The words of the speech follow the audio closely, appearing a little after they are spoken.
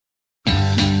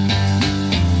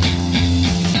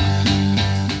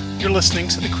You're listening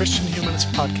to the Christian Humanist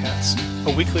Podcast,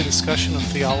 a weekly discussion of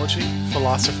theology,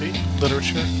 philosophy,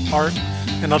 literature, art,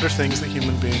 and other things that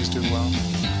human beings do well.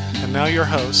 And now your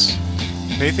hosts,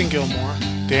 Nathan Gilmour,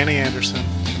 Danny Anderson,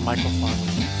 and Michael Farmer.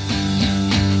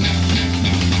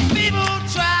 People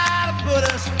try to put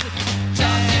us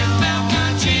talking about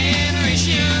my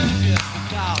generation. Just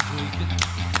because we can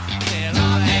tell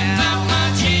talking about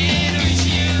my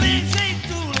generation. Things ain't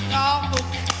too awful.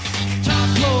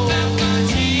 Talk about my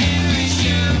generation.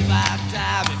 About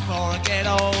time before I get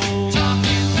old.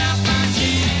 Talking about my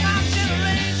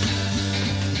generation.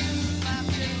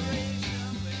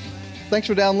 Thanks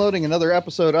for downloading another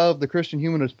episode of the Christian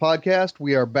Humanist Podcast.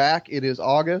 We are back. It is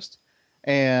August,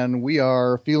 and we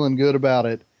are feeling good about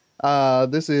it.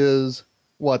 This is,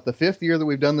 the fifth year that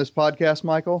we've done this podcast,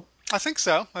 Michael? I think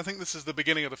so. I think this is the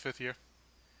beginning of the fifth year.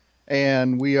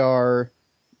 And we are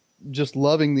just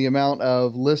loving the amount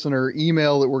of listener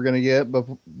email that we're going to get,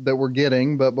 that we're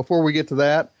getting. But before we get to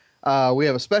that, we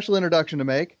have a special introduction to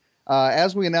make.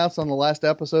 As we announced on the last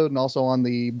episode and also on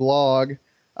the blog,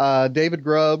 David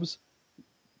Grubbs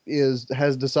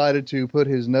has decided to put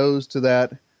his nose to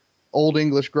that Old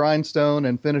English grindstone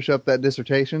and finish up that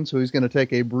dissertation. So he's going to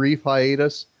take a brief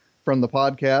hiatus from the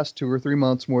podcast, 2 or 3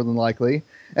 months more than likely.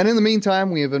 And in the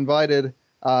meantime, we have invited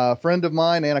a friend of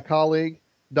mine and a colleague,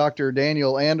 Dr.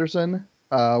 Daniel Anderson.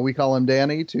 We call him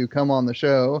Danny, to come on the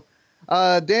show.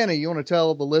 Danny, you want to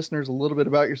tell the listeners a little bit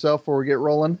about yourself before we get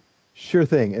rolling? Sure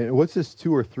thing. And what's this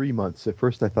 2 or 3 months? At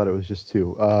first I thought it was just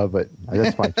 2, but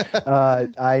that's fine.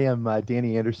 I am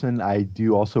Danny Anderson. I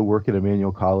do also work at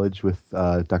Emmanuel College with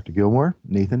Dr. Gilmour,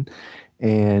 Nathan,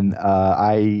 and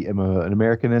I am an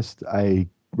Americanist. I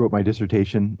wrote my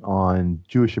dissertation on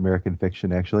Jewish American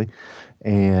fiction, actually,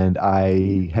 and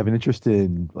I have an interest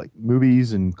in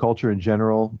movies and culture in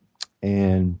general,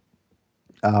 and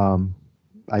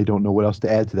I don't know what else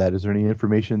to add to that. Is there any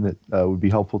information that would be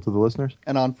helpful to the listeners?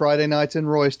 And on Friday nights in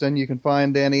Royston, you can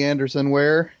find Danny Anderson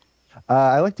where?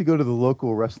 I like to go to the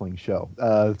local wrestling show.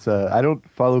 I don't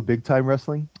follow big time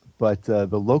wrestling, but the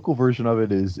local version of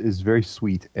it is very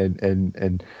sweet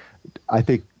and I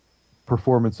think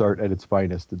performance art at its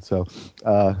finest. And so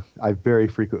I very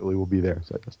frequently will be there.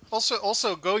 So I guess.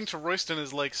 Also, going to Royston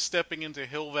is like stepping into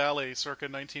Hill Valley circa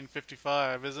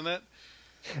 1955, isn't it?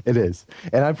 It is,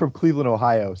 and I'm from Cleveland,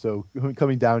 Ohio, so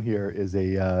coming down here is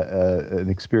an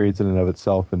experience in and of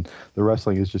itself, and the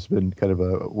wrestling has just been kind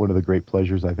of one of the great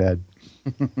pleasures I've had.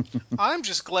 I'm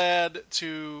just glad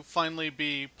to finally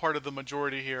be part of the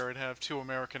majority here and have 2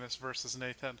 Americanists versus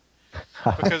Nathan,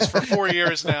 because for 4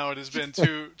 years now it has been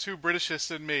two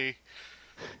Britishists and me.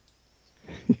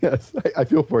 Yes, I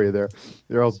feel for you there.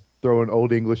 They're all throwing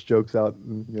old English jokes out.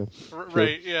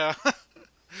 Right, yeah.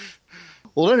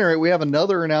 Well, at any rate, we have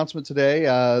another announcement today.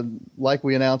 Like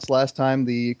we announced last time,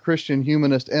 the Christian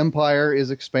Humanist Empire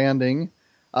is expanding.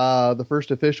 The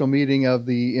first official meeting of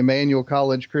the Emmanuel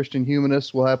College Christian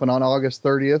Humanists will happen on August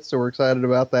 30th, so we're excited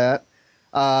about that.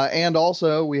 And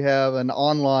also, we have an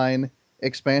online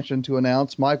expansion to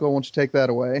announce. Michael, why don't you take that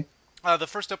away? The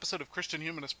first episode of Christian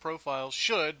Humanist Profiles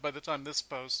should, by the time this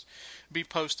post, be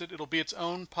posted. It'll be its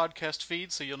own podcast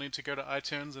feed, so you'll need to go to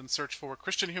iTunes and search for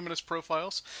Christian Humanist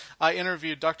Profiles. I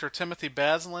interviewed Dr. Timothy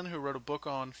Baslin, who wrote a book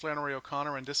on Flannery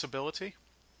O'Connor and disability.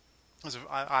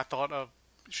 I thought it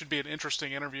should be an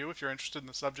interesting interview if you're interested in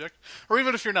the subject, or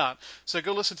even if you're not. So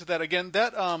go listen to that. Again,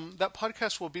 that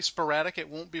podcast will be sporadic. It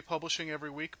won't be publishing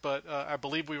every week, but I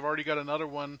believe we've already got another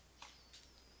one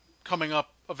coming up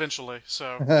eventually,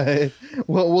 so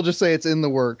well, we'll just say it's in the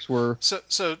works.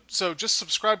 So just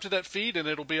subscribe to that feed and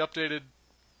it'll be updated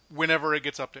whenever it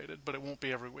gets updated, but it won't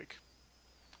be every week.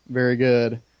 Very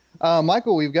good.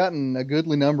 Michael, we've gotten a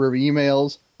goodly number of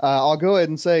emails. I'll go ahead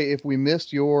and say if we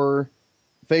missed your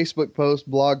Facebook post,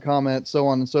 blog comment, so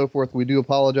on and so forth, we do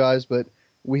apologize, but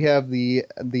we have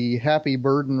the happy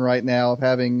burden right now of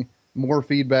having more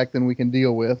feedback than we can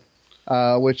deal with.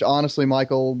 Which honestly,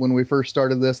 Michael, when we first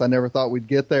started this, I never thought we'd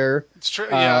get there. It's true.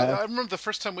 Yeah, I remember the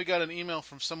first time we got an email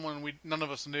from someone none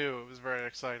of us knew. It was very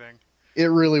exciting. It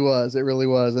really was. It really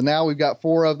was. And now we've got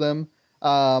 4 of them.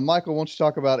 Michael, why don't you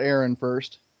talk about Aaron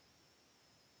first?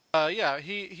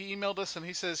 He emailed us and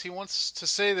he says he wants to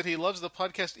say that he loves the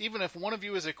podcast, even if one of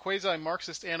you is a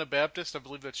quasi-Marxist Anabaptist. I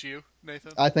believe that's you,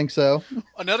 Nathan. I think so.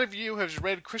 Another of you has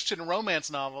read Christian romance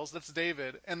novels. That's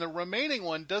David. And the remaining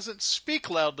one doesn't speak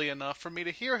loudly enough for me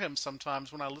to hear him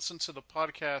sometimes when I listen to the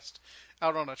podcast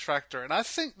out on a tractor. And I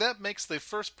think that makes the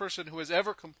first person who has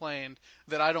ever complained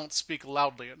that I don't speak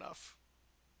loudly enough.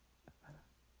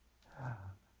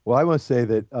 Well, I must say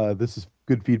that this is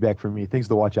good feedback for me. Things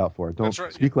to watch out for. Don't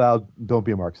speak loud. Don't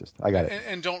be a Marxist. I got it.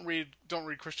 And don't read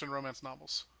Christian romance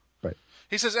novels. Right.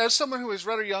 He says, as someone who is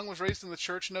rather young, was raised in the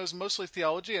church, knows mostly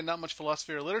theology and not much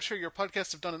philosophy or literature, your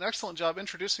podcasts have done an excellent job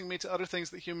introducing me to other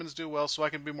things that humans do well so I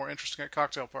can be more interesting at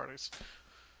cocktail parties.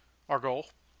 Our goal.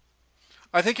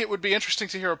 I think it would be interesting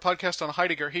to hear a podcast on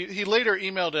Heidegger. He later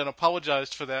emailed and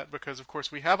apologized for that because, of course,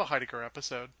 we have a Heidegger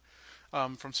episode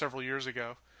from several years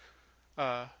ago.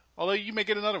 Although you may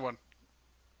get another one.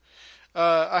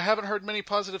 I haven't heard many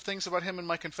positive things about him in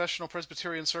my confessional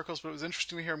Presbyterian circles, but it was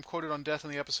interesting to hear him quoted on death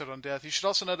in the episode on death. You should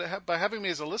also know that by having me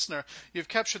as a listener, you've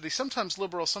captured the sometimes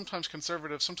liberal, sometimes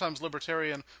conservative, sometimes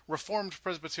libertarian, Reformed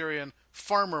Presbyterian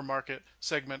farmer market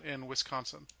segment in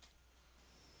Wisconsin.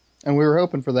 And we were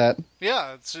hoping for that.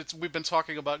 Yeah, we've been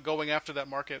talking about going after that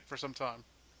market for some time.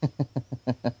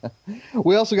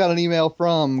 We also got an email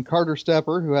from Carter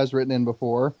Stepper, who has written in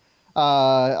before.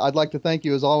 I'd like to thank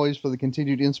you, as always, for the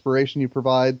continued inspiration you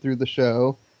provide through the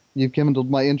show. You've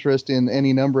kindled my interest in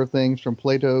any number of things, from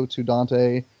Plato to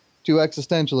Dante to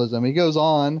existentialism. He goes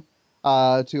on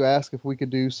to ask if we could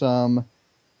do some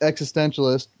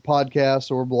existentialist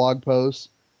podcasts or blog posts,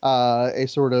 a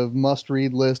sort of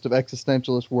must-read list of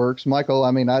existentialist works. Michael,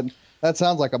 I mean, that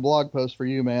sounds like a blog post for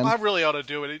you, man. I really ought to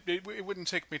do it. It wouldn't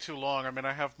take me too long. I mean,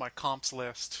 I have my comps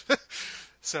list.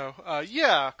 So,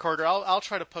 yeah, Carter, I'll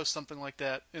try to post something like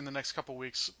that in the next couple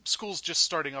weeks. School's just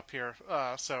starting up here,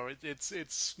 so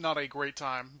it's not a great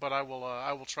time, but I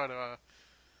will try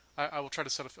to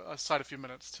set aside a few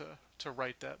minutes to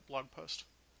write that blog post.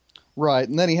 Right,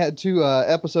 and then he had two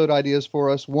episode ideas for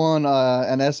us. One,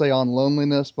 an essay on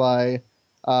loneliness by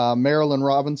Marilyn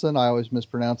Robinson. I always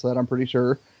mispronounce that, I'm pretty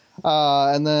sure.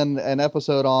 And then an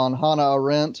episode on Hannah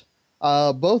Arendt.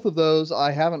 Both of those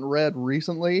I haven't read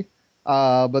recently,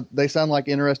 but they sound like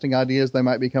interesting ideas. They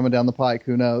might be coming down the pike.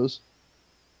 Who knows?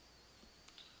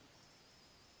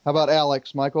 How about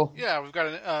Alex, Michael? Yeah, we've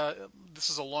got this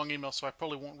is a long email, so I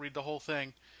probably won't read the whole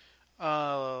thing.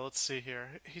 Let's see here.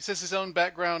 He says his own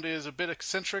background is a bit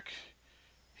eccentric.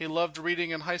 He loved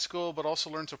reading in high school, but also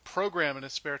learned to program in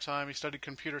his spare time. He studied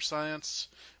computer science,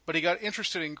 but he got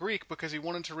interested in Greek because he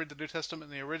wanted to read the New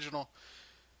Testament in the original.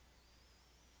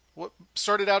 What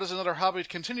started out as another hobby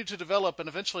continued to develop, and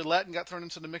eventually Latin got thrown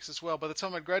into the mix as well. By the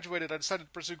time I graduated, I decided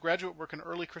to pursue graduate work in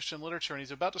early Christian literature, and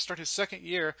he's about to start his second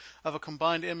year of a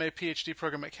combined MA-PhD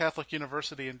program at Catholic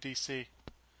University in D.C.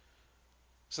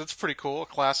 So that's pretty cool, a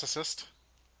classicist.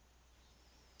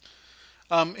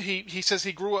 He says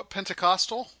he grew up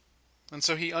Pentecostal, and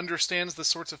so he understands the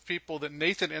sorts of people that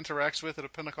Nathan interacts with at a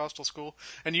Pentecostal school.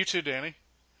 And you too, Danny.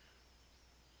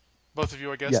 Both of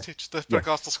you, I guess, teach the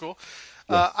Pentecostal school.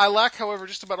 Yes. I lack, however,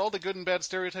 just about all the good and bad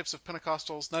stereotypes of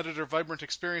Pentecostals, neither their vibrant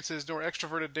experiences, nor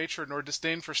extroverted nature, nor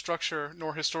disdain for structure,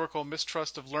 nor historical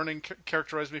mistrust of learning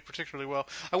characterize me particularly well.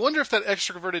 I wonder if that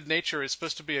extroverted nature is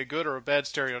supposed to be a good or a bad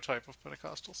stereotype of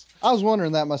Pentecostals. I was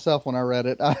wondering that myself when I read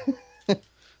it.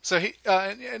 So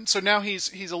and so now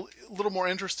he's a little more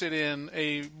interested in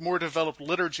a more developed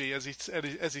liturgy as he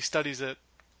studies at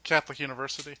Catholic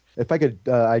University. If I could,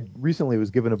 I recently was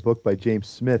given a book by James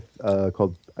Smith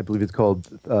called, I believe it's called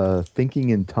Thinking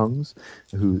in Tongues.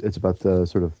 It's about the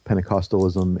sort of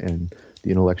Pentecostalism and the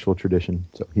intellectual tradition.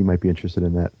 So he might be interested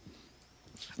in that.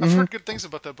 I've heard good things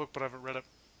about that book, but I haven't read it.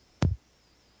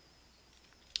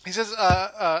 He says,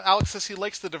 Alex says he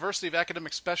likes the diversity of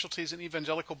academic specialties and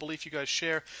evangelical belief you guys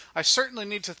share. I certainly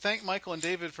need to thank Michael and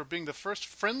David for being the first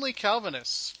friendly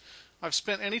Calvinists I've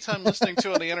spent any time listening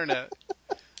to on the internet.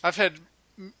 I've had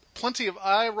plenty of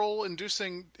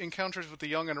eye-roll-inducing encounters with the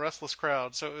young and restless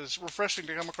crowd, so it was refreshing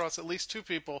to come across at least two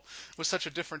people with such a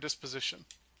different disposition.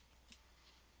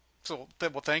 So,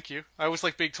 well, thank you. I always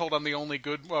like being told I'm the only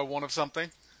good one of something.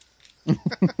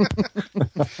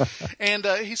 And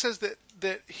he says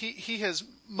that he has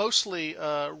mostly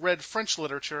read French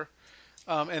literature,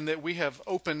 and that we have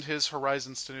opened his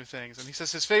horizons to new things. And he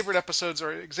says his favorite episodes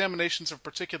are examinations of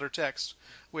particular texts,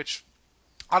 which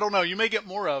I don't know, you may get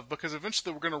more of, because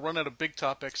eventually we're going to run out of big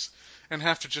topics and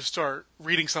have to just start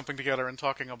reading something together and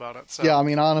talking about it. So. Yeah, I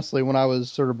mean, honestly, when I was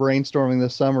sort of brainstorming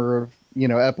this summer of,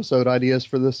 episode ideas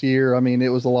for this year, I mean, it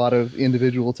was a lot of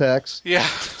individual texts. Yeah,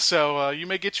 so you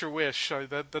may get your wish.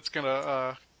 That's going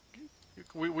to...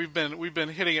 We've been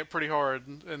hitting it pretty hard,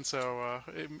 and so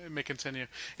it may continue.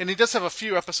 And he does have a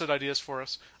few episode ideas for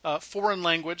us. Foreign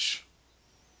language,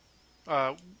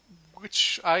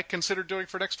 which I considered doing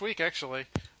for next week, actually,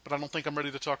 but I don't think I'm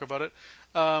ready to talk about it.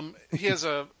 He has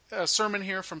a sermon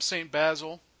here from St.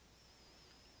 Basil,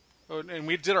 and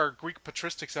we did our Greek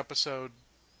patristics episode,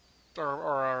 or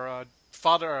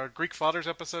our Greek fathers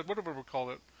episode, whatever we call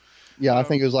it. Yeah, I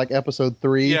think it was like episode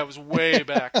 3. Yeah, it was way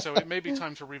back, so it may be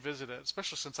time to revisit it,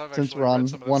 especially since I've Since actually we're read on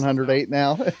some of that stuff 108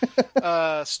 now.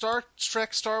 now. Star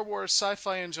Trek, Star Wars,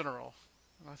 sci-fi in general.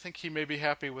 I think he may be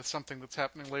happy with something that's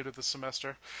happening later this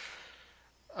semester.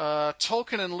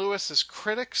 Tolkien and Lewis as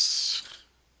critics.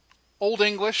 Old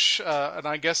English, and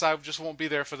I guess I just won't be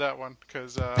there for that one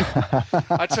because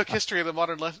I took history of the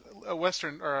modern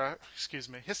Western, or excuse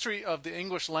me, history of the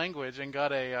English language, and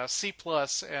got a C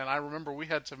plus. And I remember we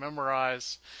had to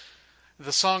memorize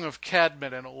the Song of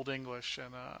Cadman in Old English,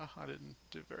 and I didn't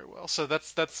do very well. So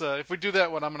that's if we do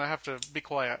that one, I'm gonna have to be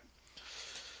quiet.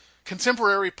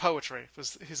 Contemporary poetry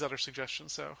was his other suggestion.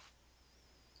 So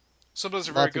some of those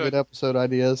are very Lots of good episode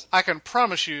ideas. I can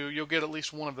promise you'll get at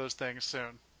least one of those things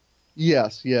soon.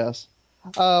 Yes.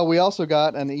 We also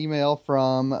got an email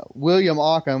from William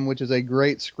Ockham, which is a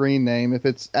great screen name. If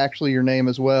it's actually your name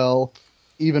as well,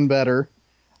 even better.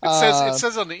 It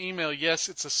says on the email, yes,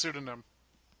 it's a pseudonym.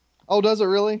 Oh, does it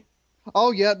really?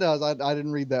 Oh, yeah, it does. I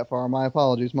didn't read that far. My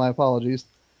apologies. First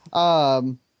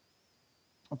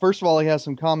of all, he has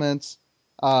some comments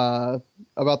about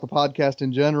the podcast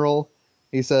in general.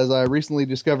 He says, I recently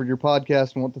discovered your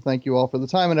podcast and want to thank you all for the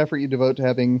time and effort you devote to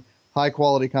having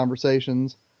high-quality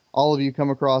conversations. All of you come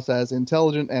across as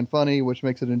intelligent and funny, which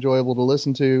makes it enjoyable to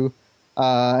listen to.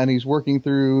 And he's working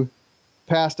through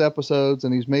past episodes,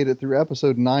 and he's made it through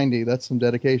episode 90. That's some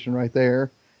dedication right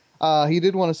there. He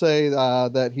did want to say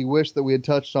that he wished that we had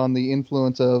touched on the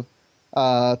influence of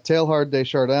Teilhard de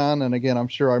Chardin, and again, I'm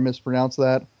sure I mispronounced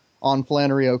that, on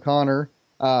Flannery O'Connor.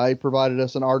 He provided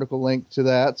us an article link to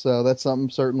that, so that's something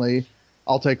certainly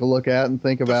I'll take a look at and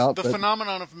think about. The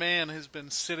phenomenon of man has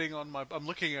been sitting on I'm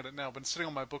looking at it now, been sitting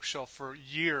on my bookshelf for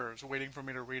years waiting for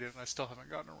me to read it, and I still haven't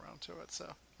gotten around to it,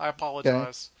 so I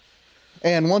apologize.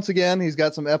 Okay. And once again, he's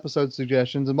got some episode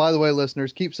suggestions. And by the way,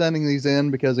 listeners, keep sending these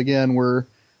in because, again,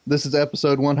 this is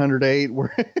episode 108.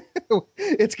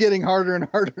 It's getting harder and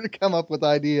harder to come up with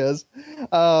ideas.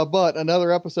 But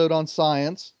another episode on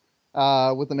science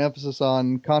with an emphasis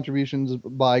on contributions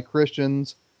by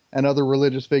Christians and other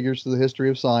religious figures to the history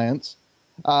of science,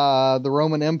 the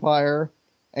Roman Empire,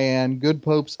 and good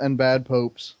popes and bad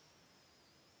popes.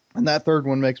 And that third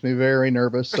one makes me very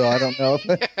nervous, so I don't know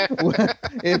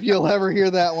if you'll ever hear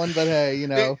that one, but hey, you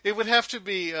know. It would have to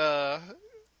be oh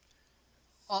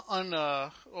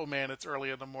man, it's early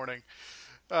in the morning.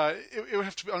 It would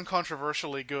have to be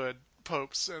uncontroversially good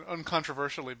popes and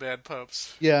uncontroversially bad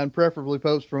popes. Yeah, and preferably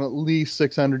popes from at least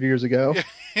 600 years ago.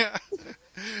 Yeah.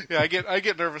 Yeah, I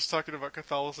get nervous talking about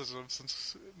Catholicism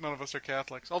since none of us are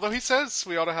Catholics. Although he says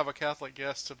we ought to have a Catholic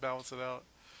guest to balance it out.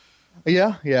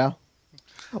 Yeah.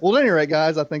 Well, at any rate,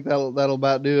 guys, I think that'll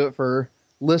about do it for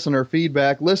listener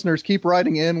feedback. Listeners, keep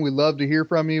writing in. We love to hear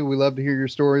from you. We love to hear your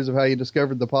stories of how you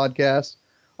discovered the podcast,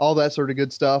 all that sort of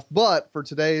good stuff. But for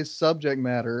today's subject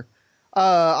matter,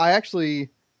 I actually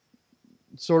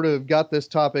sort of got this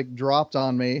topic dropped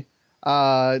on me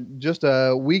just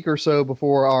a week or so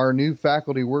before our new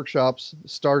faculty workshops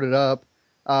started up.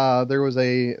 There was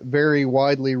a very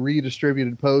widely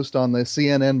redistributed post on the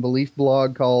CNN Belief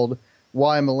blog called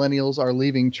Why Millennials Are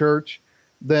Leaving Church.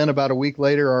 Then about a week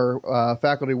later, our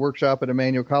faculty workshop at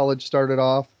Emmanuel College started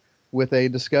off with a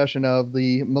discussion of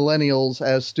the millennials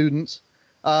as students.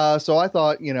 So I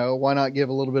thought, why not give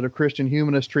a little bit of Christian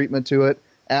humanist treatment to it,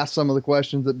 ask some of the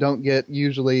questions that don't get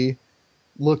usually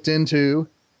looked into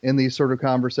in these sort of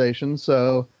conversations.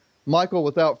 So, Michael,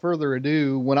 without further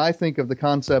ado, when I think of the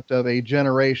concept of a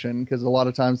generation, because a lot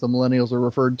of times the millennials are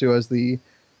referred to as the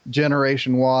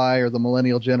Generation Y or the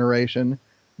millennial generation,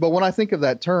 but when I think of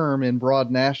that term in broad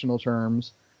national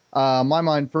terms, my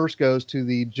mind first goes to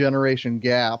the generation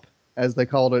gap, as they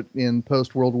called it in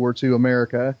post-World War II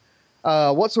America.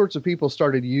 What sorts of people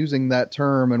started using that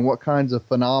term, and what kinds of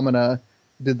phenomena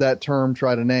did that term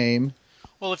try to name?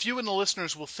 Well, if you and the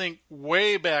listeners will think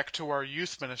way back to our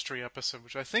youth ministry episode,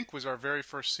 which I think was our very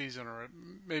first season, or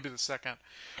maybe the second,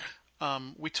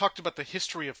 we talked about the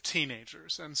history of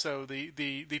teenagers. And so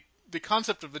the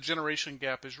concept of the generation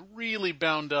gap is really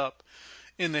bound up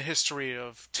in the history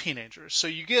of teenagers. So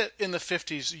you get in the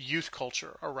 50s youth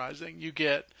culture arising. You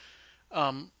get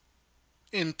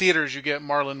in theaters, you get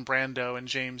Marlon Brando and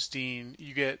James Dean.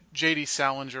 You get J.D.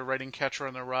 Salinger writing Catcher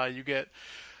in the Rye. You get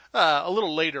a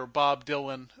little later Bob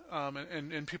Dylan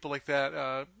and people like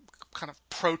that kind of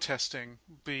protesting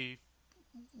the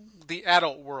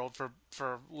adult world,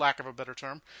 for lack of a better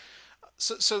term.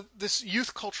 So this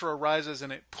youth culture arises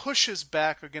and it pushes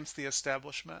back against the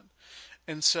establishment.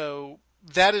 And so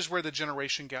that is where the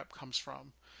generation gap comes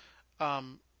from.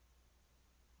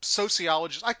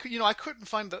 Sociologists, I couldn't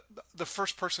find the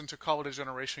first person to call it a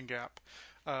generation gap.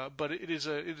 but it is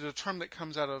a term that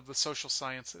comes out of the social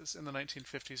sciences in the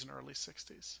 1950s and early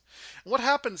 60s. And what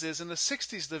happens is in the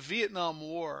 60s, the Vietnam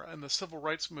War and the civil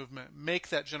rights movement make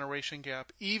that generation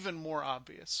gap even more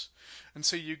obvious. And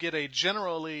so you get a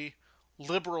generally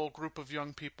liberal group of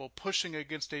young people pushing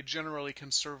against a generally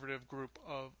conservative group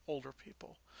of older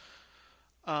people.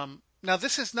 Now,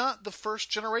 this is not the first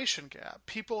generation gap.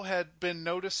 People had been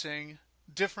noticing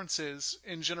differences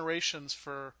in generations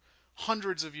for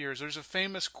hundreds of years. There's a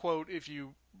famous quote, if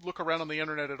you look around on the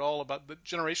internet at all about the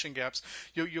generation gaps,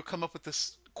 you'll come up with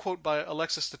this quote by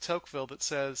Alexis de Tocqueville that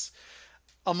says,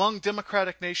 "Among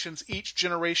democratic nations, each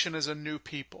generation is a new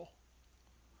people."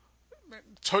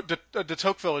 De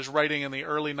Tocqueville is writing in the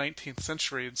early 19th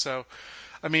century, and so,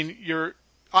 I mean,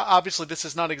 obviously this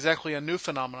is not exactly a new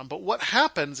phenomenon, but what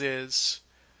happens is,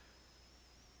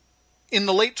 in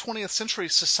the late 20th century,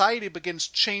 society begins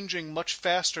changing much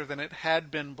faster than it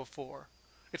had been before.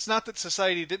 It's not that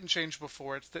society didn't change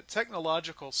before, it's that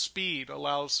technological speed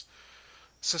allows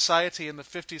society in the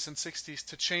 50s and 60s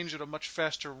to change at a much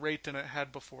faster rate than it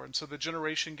had before. And so the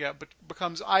generation gap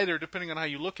becomes either, depending on how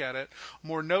you look at it,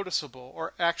 more noticeable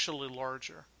or actually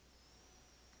larger.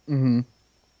 Mm-hmm.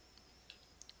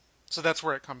 So that's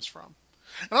where it comes from.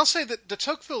 And I'll say that de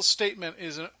Tocqueville's statement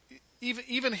is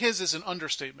even his is an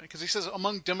understatement, because he says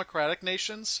among democratic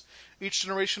nations, each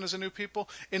generation is a new people.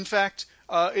 In fact,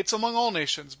 it's among all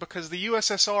nations, because the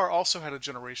USSR also had a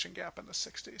generation gap in the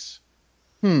 60s.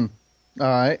 All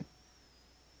right.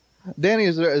 Danny,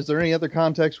 is there any other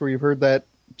context where you've heard that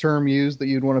term used that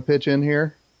you'd want to pitch in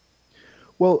here?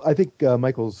 Well, I think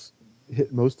Michael's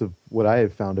hit most of what I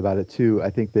have found about it too. I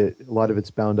think that a lot of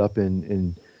it's bound up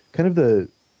in kind of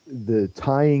the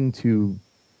tying to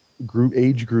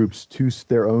age groups to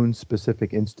their own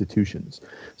specific institutions.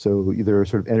 So either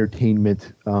sort of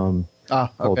entertainment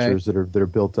cultures that are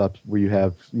built up where you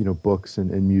have books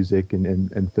and music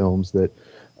and films that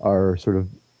are sort of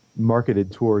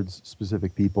marketed towards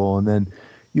specific people, and then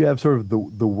you have sort of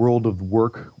the world of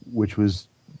work, which was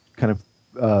kind of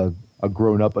a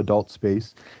grown-up adult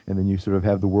space, and then you sort of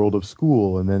have the world of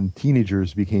school, and then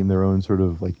teenagers became their own sort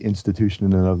of like institution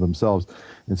in and of themselves.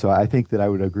 And so I think that I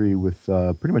would agree with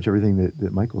pretty much everything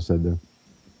that Michael said there.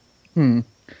 And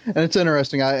it's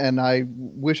interesting. I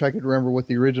wish I could remember what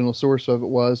the original source of it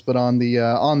was, but on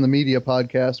the Media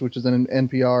podcast, which is an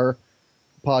NPR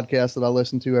podcast that I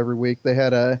listen to every week, they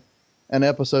had an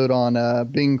episode on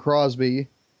Bing Crosby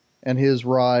and his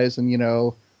rise,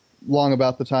 and long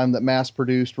about the time that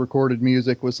mass-produced recorded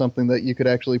music was something that you could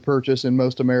actually purchase in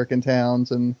most American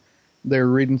towns, and they're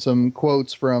reading some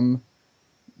quotes from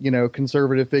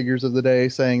conservative figures of the day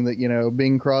saying that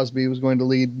Bing Crosby was going to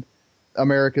lead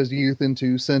America's youth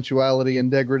into sensuality and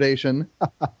degradation.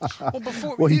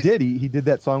 Well, he did. He did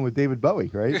that song with David Bowie,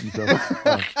 right? And so,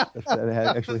 that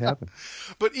had actually happened.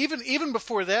 But even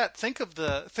before that, think of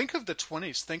the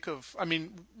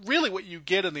 20s. Really what you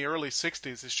get in the early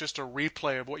 60s is just a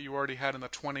replay of what you already had in the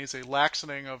 20s, a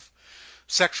laxening of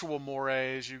sexual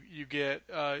mores. You get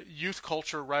youth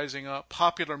culture rising up,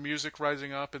 popular music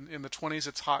rising up. In the 20s,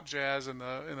 it's hot jazz. In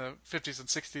the 50s and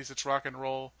 60s, it's rock and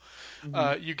roll.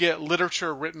 Mm-hmm. You get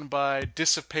literature written by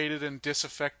dissipated and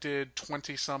disaffected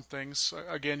 20-somethings.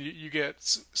 Again, you get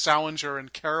Salinger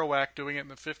and Kerouac doing it in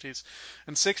the 50s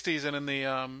and 60s, and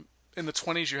in the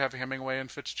 20s, you have Hemingway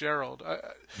and Fitzgerald.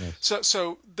 Yes.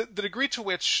 So the degree to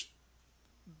which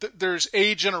there's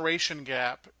a generation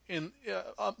gap in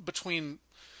between.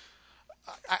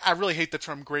 I really hate the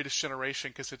term "greatest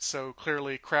generation" because it's so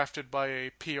clearly crafted by a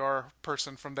PR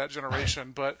person from that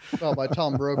generation. But by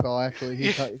Tom Brokaw, actually,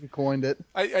 he coined it.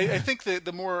 I think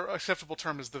the more acceptable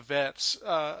term is the vets.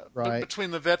 Right.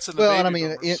 Between the vets and the baby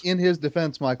boomers. In his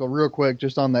defense, Michael, real quick,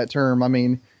 just on that term,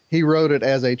 he wrote it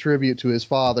as a tribute to his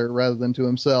father rather than to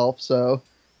himself. So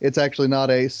it's actually not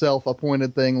a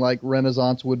self-appointed thing like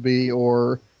Renaissance would be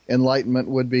or Enlightenment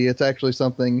would be. It's actually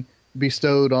something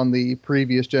bestowed on the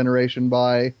previous generation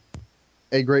by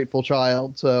a grateful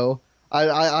child. So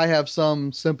I have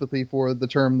some sympathy for the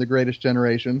term "the greatest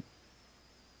generation."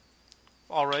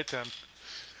 All right, then.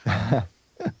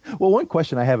 Well, one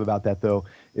question I have about that, though,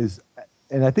 is,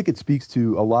 and I think it speaks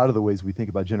to a lot of the ways we think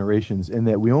about generations, in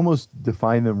that we almost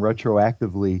define them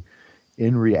retroactively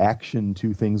in reaction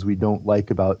to things we don't like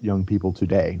about young people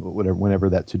today, whenever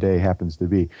that today happens to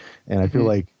be. And I feel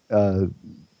like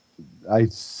I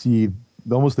see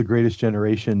almost the greatest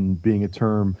generation being a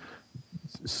term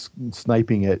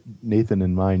sniping at Nathan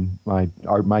and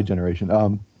my generation,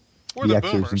 or the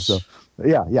Xers, boomers. and so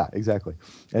yeah, exactly.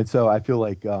 And so I feel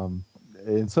like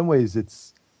in some ways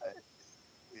it's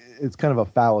kind of a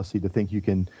fallacy to think you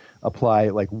can apply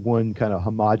like one kind of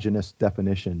homogenous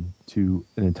definition to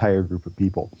an entire group of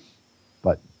people.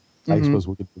 But I suppose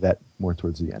we'll get to that more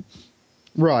towards the end.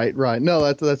 Right, right.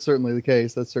 No, that's certainly the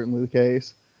case. That's certainly the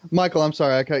case. Michael, I'm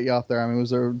sorry I cut you off there. I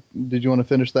mean, did you want to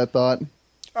finish that thought?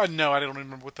 No, I don't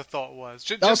remember what the thought was.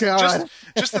 Okay, all right.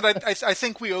 Just that I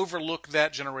think we overlook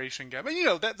that generation gap.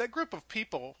 And, that group of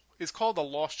people is called the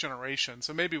lost generation,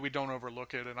 so maybe we don't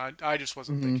overlook it, and I just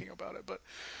wasn't thinking about it. But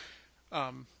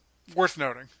worth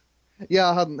noting. Yeah,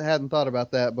 I hadn't thought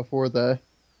about that before the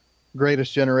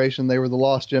greatest generation. They were the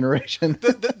lost generation.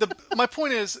 My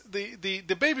point is,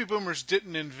 the baby boomers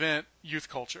didn't invent youth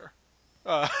culture.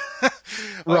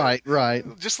 Right.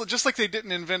 Just like they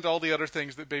didn't invent all the other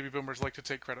things that baby boomers like to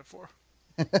take credit for.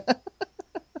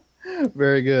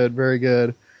 Very good, very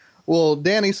good. Well,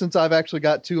 Danny, since I've actually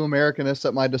got two Americanists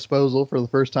at my disposal for the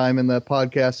first time in the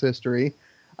podcast history,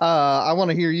 I want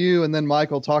to hear you and then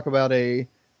Michael talk about a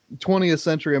 20th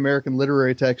century American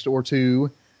literary text or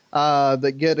two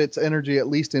that get its energy, at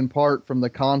least in part, from the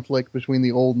conflict between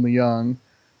the old and the young.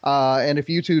 And if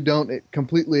you two don't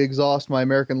completely exhaust my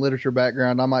American literature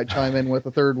background, I might chime in with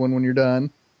a third one when you're done.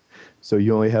 So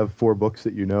you only have 4 books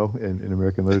that you know in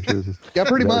American literature? Yeah,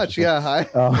 pretty much. Yeah.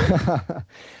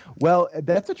 Well,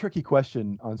 that's a tricky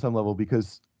question on some level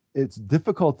because it's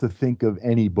difficult to think of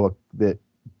any book that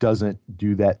doesn't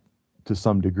do that to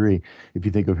some degree. If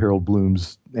you think of Harold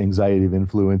Bloom's anxiety of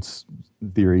influence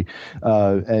theory,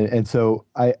 and so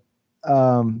I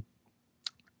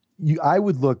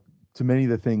would look to many of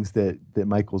the things that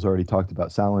Michael's already talked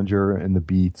about, Salinger and the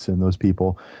Beats and those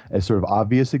people, as sort of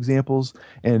obvious examples.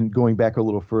 And going back a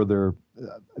little further,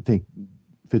 I think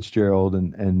Fitzgerald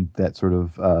and that sort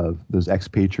of those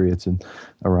expatriates and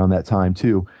around that time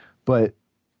too. But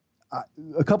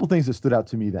a couple things that stood out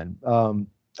to me then.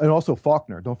 And also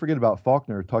Faulkner. Don't forget about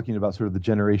Faulkner talking about sort of the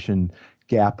generation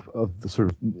gap of the sort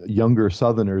of younger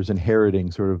Southerners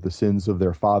inheriting sort of the sins of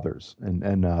their fathers and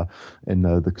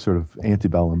the sort of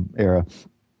antebellum era.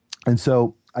 And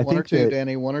so I one think or two, that,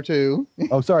 Danny, one or two.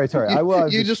 Oh, sorry.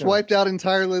 You just wiped out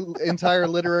entire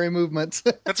literary movements.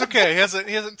 That's okay. He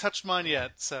hasn't touched mine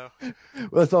yet. So,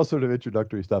 well, it's all sort of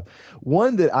introductory stuff.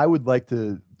 One that I would like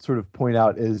to sort of point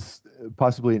out is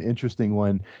possibly an interesting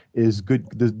one is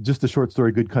just the short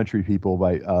story "Good Country People"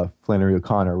 by Flannery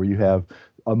O'Connor, where you have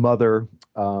a mother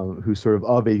who's sort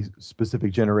of a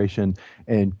specific generation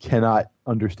and cannot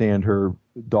understand her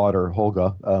daughter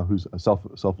Holga, who's a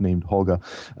self-named Holga,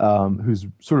 who's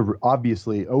sort of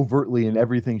obviously overtly in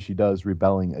everything she does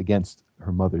rebelling against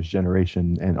her mother's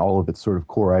generation and all of its sort of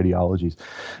core ideologies.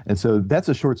 And so that's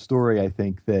a short story, I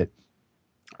think, that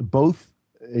both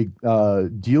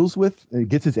deals with,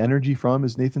 gets its energy from,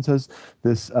 as Nathan says,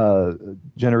 this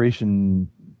generation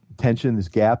tension, this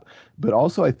gap, but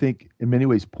also I think in many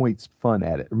ways points fun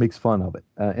at it or makes fun of it.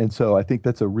 And so I think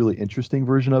that's a really interesting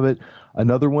version of it.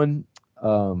 Another one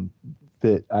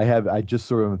that I just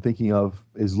sort of am thinking of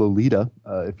is Lolita.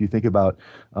 If you think about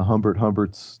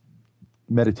Humbert's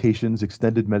meditations,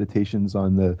 extended meditations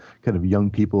on the kind of young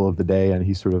people of the day, and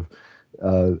he's sort of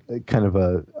an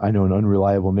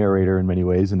unreliable narrator in many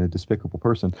ways and a despicable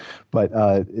person. But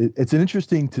it's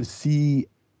interesting to see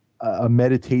a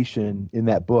meditation in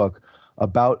that book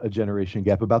about a generation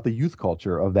gap, about the youth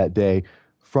culture of that day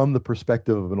from the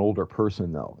perspective of an older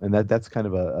person, though. And that's kind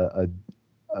of a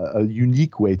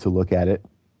unique way to look at it.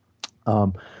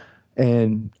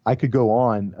 And I could go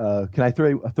on. Can I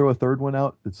throw a third one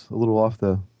out? It's a little off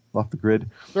the grid.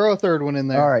 Throw a third one in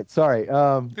there. All right, sorry.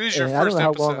 Who's your first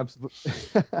episode?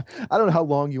 I don't know how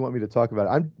long you want me to talk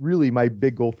about it. My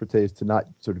big goal for today is to not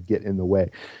sort of get in the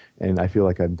way, and I feel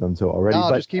like I've done so already. No,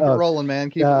 but just keep it rolling, man.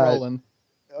 Keep it rolling.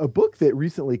 A book that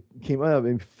recently came out,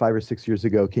 maybe 5 or 6 years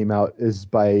ago, is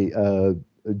by a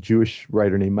Jewish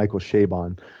writer named Michael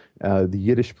Chabon, The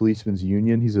Yiddish Policeman's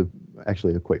Union. He's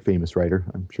actually a quite famous writer.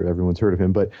 I'm sure everyone's heard of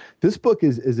him. But this book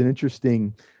is an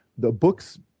interesting. The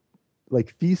book's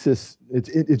like thesis,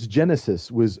 its genesis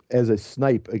was as a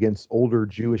snipe against older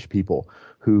Jewish people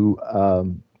who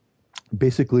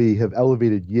basically have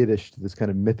elevated Yiddish to this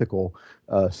kind of mythical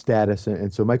status.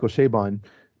 And so Michael Chabon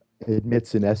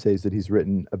admits in essays that he's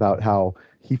written about how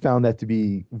he found that to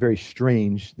be very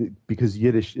strange because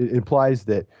Yiddish, it implies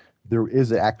that there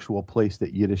is an actual place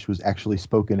that Yiddish was actually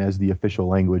spoken as the official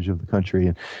language of the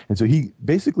country. And so he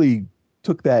basically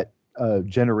took that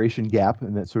generation gap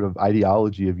and that sort of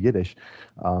ideology of Yiddish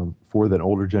for that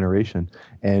older generation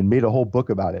and made a whole book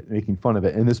about it, making fun of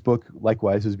it. And this book,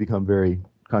 likewise, has become very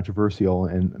controversial,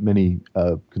 and many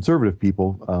conservative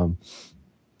people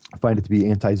find it to be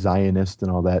anti-Zionist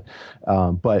and all that.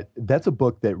 But that's a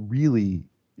book that really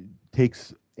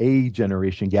takes a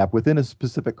generation gap within a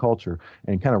specific culture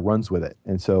and kind of runs with it.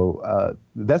 And so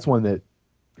that's one that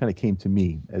kind of came to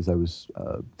me as I was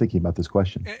thinking about this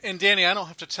question. And Danny, I don't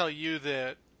have to tell you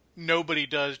that nobody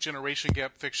does generation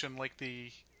gap fiction like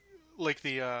the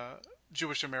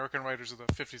Jewish American writers of the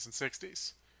 50s and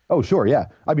 60s. Oh, sure, yeah.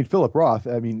 I mean, Philip Roth,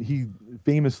 he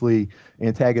famously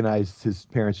antagonized his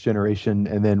parents' generation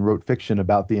and then wrote fiction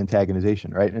about the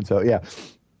antagonization, right? And so, yeah.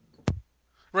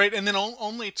 Right, and then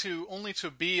only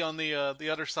to be on the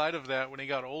other side of that when he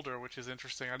got older, which is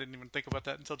interesting. I didn't even think about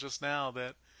that until just now,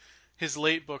 that his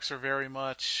late books are very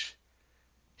much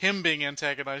him being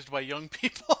antagonized by young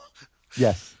people.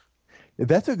 Yes.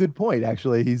 That's a good point,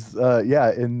 actually. He's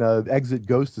and Exit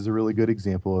Ghost is a really good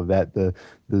example of that. The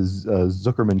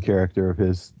Zuckerman character of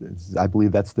his, I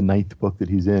believe that's the 9th book that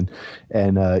he's in,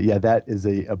 and that is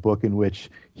a book in which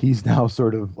he's now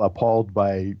sort of appalled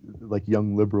by like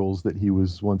young liberals that he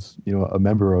was once a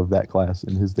member of that class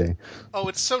in his day. Oh,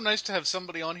 it's so nice to have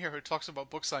somebody on here who talks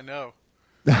about books I know.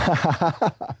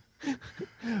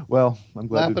 Well, I'm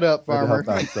glad. Laugh it up, farmer.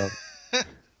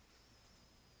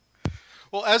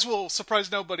 Well, as will surprise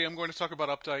nobody, I'm going to talk about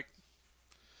Updike.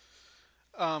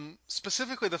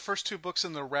 Specifically, the first 2 books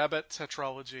in the Rabbit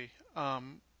tetralogy,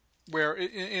 where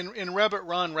in Rabbit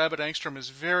Run, Rabbit Angstrom is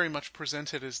very much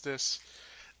presented as this,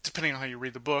 depending on how you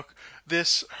read the book,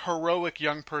 this heroic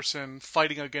young person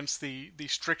fighting against the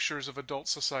strictures of adult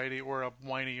society, or a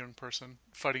whiny young person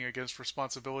fighting against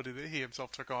responsibility that he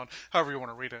himself took on, however you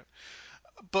want to read it.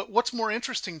 But what's more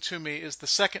interesting to me is the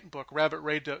second book, Rabbit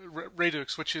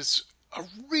Redux, which is a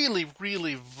really,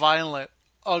 really violent,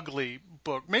 ugly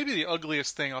book. Maybe the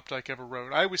ugliest thing Updike ever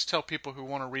wrote. I always tell people who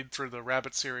want to read through the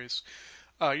Rabbit series,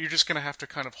 you're just going to have to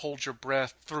kind of hold your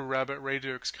breath through Rabbit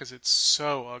Redux because it's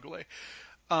so ugly.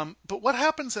 But what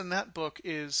happens in that book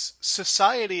is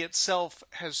society itself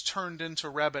has turned into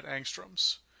Rabbit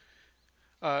Angstroms.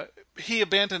 He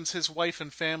abandons his wife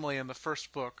and family in the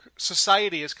first book.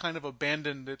 Society has kind of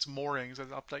abandoned its moorings, as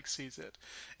Updike sees it,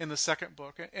 in the second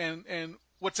book. And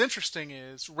what's interesting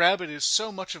is Rabbit is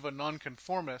so much of a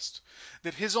nonconformist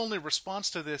that his only response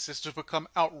to this is to become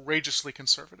outrageously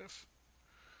conservative.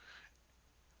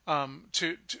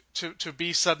 To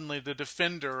be suddenly the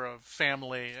defender of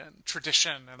family and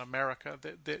tradition and America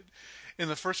that in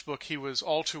the first book he was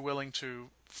all too willing to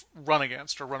run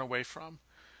against or run away from.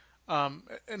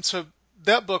 And so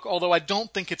that book, although I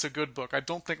don't think it's a good book, I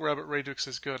don't think Rabbit Redux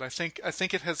is good. I think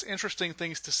it has interesting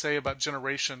things to say about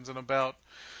generations and about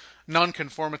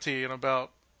nonconformity and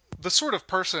about the sort of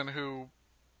person who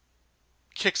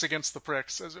kicks against the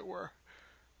pricks, as it were.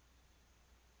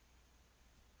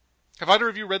 Have either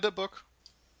of you read that book?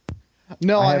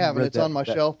 No, I haven't. It's on my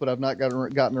shelf, but I've not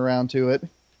gotten around to it.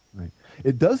 Right.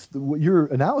 It does. Your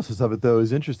analysis of it, though,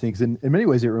 is interesting because in many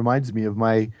ways it reminds me of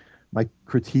my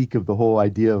critique of the whole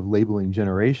idea of labeling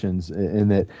generations, in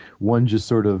that one just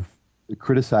sort of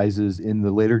criticizes in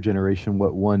the later generation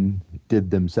what one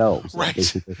did themselves. Right.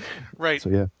 Basically. Right. So,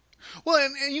 yeah. Well,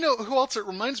 and who else it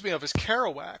reminds me of is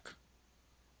Kerouac.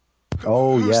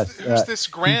 Yes. Who's this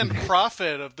grand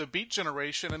prophet of the Beat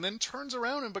generation, and then turns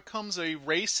around and becomes a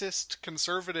racist,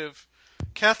 conservative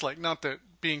Catholic. Not that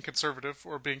being conservative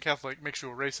or being Catholic makes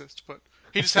you a racist, but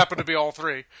he just happened to be all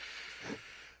three.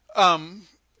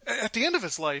 At the end of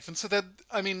his life, and so that,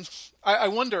 I mean, I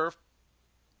wonder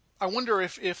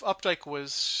if Updike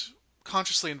was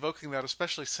consciously invoking that,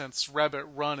 especially since Rabbit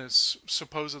Run is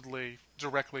supposedly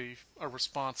directly a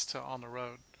response to On the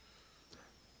Road.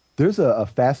 There's a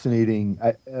fascinating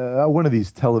one of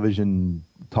these television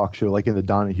talk show, like in the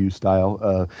Donahue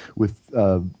style, with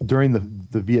during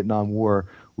the Vietnam War,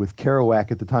 with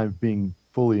Kerouac at the time being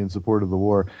fully in support of the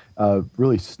war,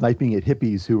 really sniping at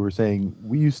hippies who were saying,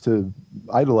 "We used to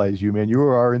idolize you, man. You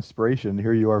were our inspiration.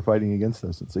 Here you are fighting against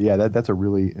us." And so, yeah, that's a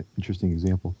really interesting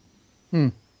example.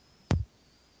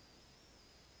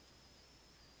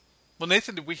 Well,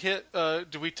 Nathan, did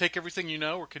we take everything you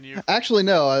know, or can you? Actually,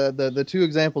 no. The 2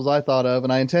 examples I thought of,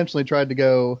 and I intentionally tried to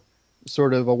go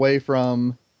sort of away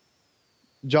from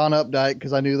John Updike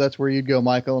because I knew that's where you'd go,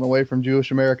 Michael, and away from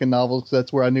Jewish American novels because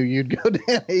that's where I knew you'd go,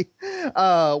 Danny.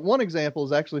 One example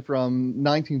is actually from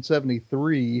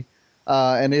 1973,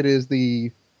 and it is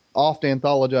the oft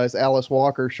anthologized Alice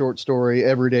Walker short story,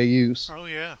 Everyday Use. Oh,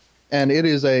 yeah. And it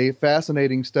is a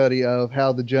fascinating study of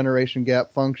how the generation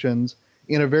gap functions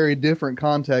in a very different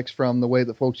context from the way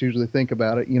that folks usually think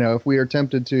about it. You know, if we are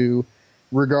tempted to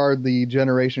regard the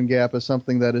generation gap as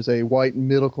something that is a white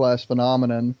middle-class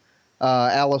phenomenon,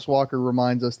 Alice Walker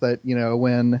reminds us that, you know,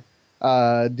 when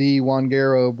Dee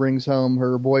Wangaro brings home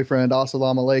her boyfriend,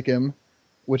 Assalamu Alaikum,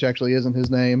 which actually isn't his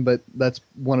name, but that's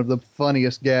one of the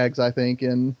funniest gags, I think,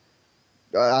 in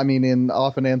I mean, in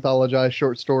often anthologized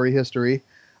short story history.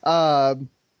 Uh,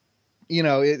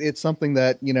 it's something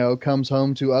that, comes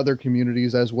home to other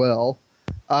communities as well.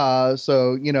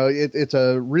 So, it's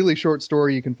a really short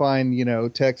story. You can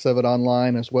find, text of it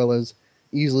online as well as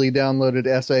easily downloaded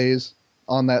essays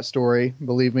on that story.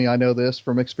 Believe me, I know this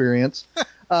from experience.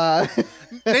 Uh,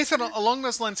 Nathan, along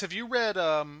those lines, have you read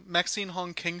Maxine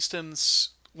Hong Kingston's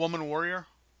Woman Warrior?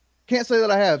 can't say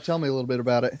that I have. Tell me a little bit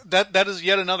about it. That is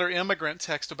yet another immigrant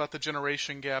text about the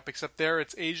generation gap, except there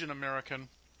it's Asian American.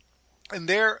 And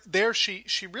there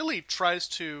she really tries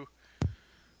to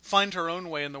find her own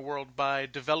way in the world by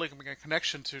developing a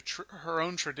connection to her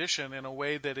own tradition in a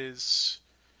way that is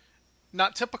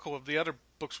not typical of the other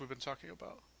books we've been talking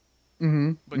about.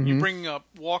 Mm-hmm. But you bringing up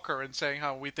Walker and saying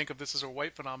how we think of this as a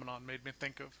white phenomenon made me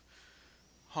think of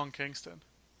Hong Kingston.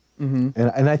 Mm-hmm.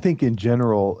 And I think in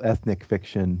general, ethnic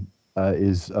fiction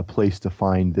is a place to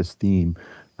find this theme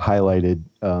highlighted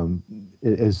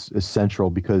as central,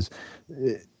 because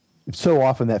so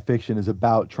often that fiction is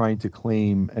about trying to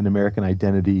claim an American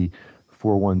identity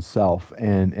for oneself,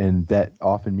 and that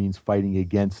often means fighting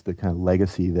against the kind of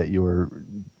legacy that your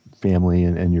family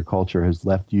and your culture has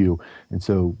left you. And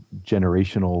so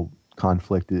generational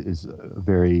conflict is a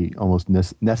very almost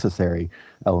necessary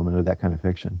element of that kind of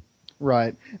fiction.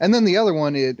 Right. And then the other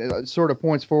one, it sort of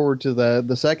points forward to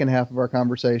the second half of our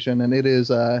conversation, and it is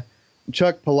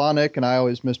Chuck Palahniuk, and I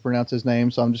always mispronounce his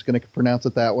name, so I'm just going to pronounce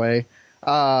it that way.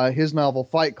 His novel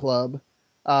Fight Club.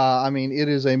 I mean, it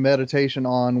is a meditation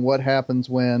on what happens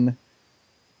when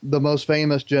the most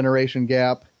famous generation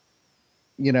gap,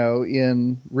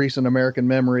 in recent American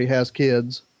memory has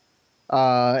kids.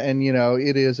 And,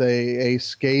 it is a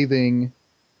scathing,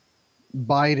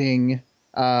 biting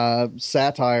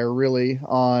satire, really,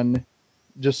 on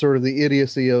just sort of the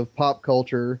idiocy of pop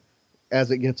culture as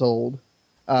it gets old.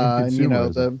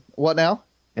 And what now?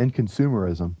 And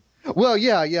consumerism. Well,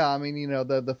 yeah. I mean,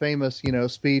 the famous,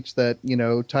 speech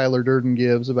that, Tyler Durden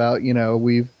gives about,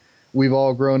 we've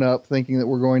all grown up thinking that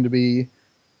we're going to be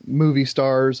movie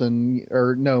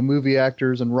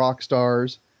actors and rock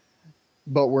stars,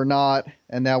 but we're not.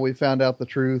 And now we found out the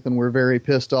truth and we're very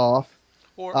pissed off.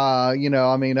 Or,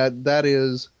 that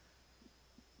is,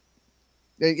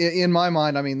 in my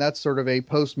mind, I mean, that's sort of a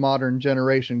postmodern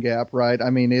generation gap, right?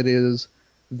 I mean, it is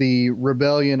the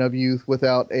rebellion of youth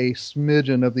without a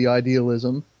smidgen of the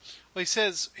idealism. well, he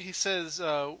says,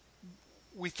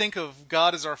 we think of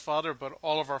God as our father, but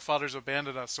all of our fathers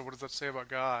abandoned us. So what does that say about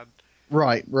God?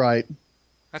 Right.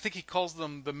 I think he calls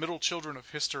them the middle children of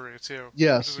history too.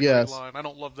 Yes, which is a yes. great line. I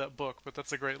don't love that book, but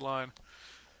that's a great line.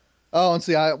 Oh, and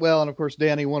see, and of course,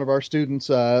 Danny, one of our students,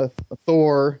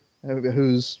 Thor,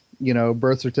 whose,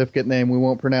 birth certificate name we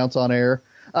won't pronounce on air.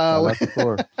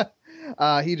 Thor.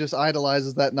 He just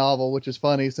idolizes that novel, which is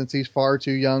funny since he's far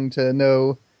too young to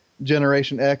know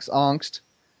Generation X angst.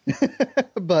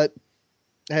 But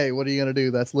hey, what are you going to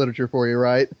do? That's literature for you,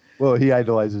 right? Well, he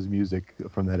idolizes music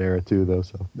from that era too, though.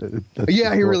 So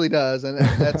yeah, he really does, and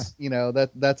that's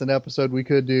that's an episode we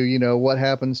could do. What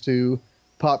happens to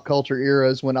pop culture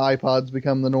eras when iPods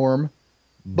become the norm?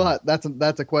 But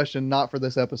that's a question not for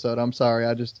this episode. I'm sorry.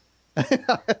 I just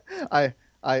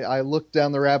I looked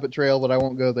down the rabbit trail, but I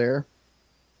won't go there.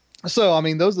 So, I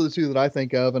mean, those are the two that I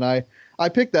think of, and I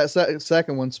picked that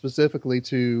second one specifically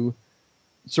to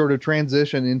sort of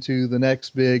transition into the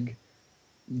next big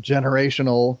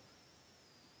generational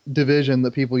division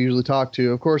that people usually talk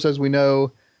to. Of course, as we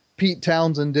know, Pete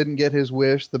Townsend didn't get his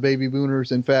wish. The baby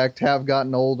boomers, in fact, have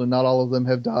gotten old, and not all of them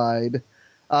have died.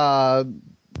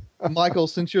 Michael,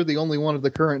 since you're the only one of the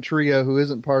current trio who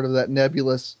isn't part of that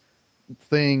nebulous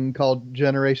thing called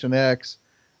Generation X,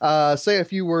 say a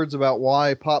few words about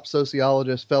why pop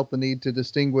sociologists felt the need to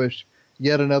distinguish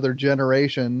yet another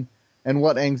generation and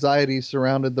what anxieties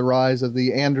surrounded the rise of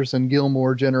the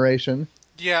Anderson-Gilmour generation.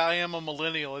 Yeah, I am a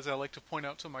millennial, as I like to point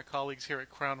out to my colleagues here at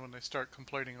Crown when they start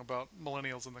complaining about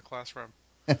millennials in the classroom.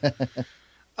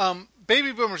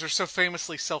 Baby boomers are so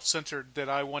famously self-centered that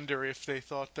I wonder if they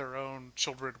thought their own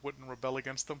children wouldn't rebel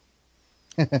against them.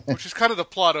 Which is kind of the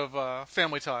plot of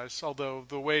Family Ties, although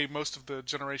the way most of the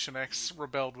Generation X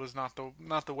rebelled was not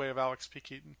the way of Alex P.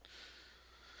 Keaton.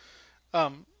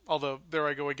 Although, there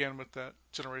I go again with that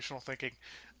generational thinking.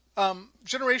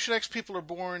 Generation X people are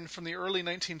born from the early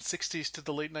 1960s to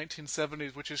the late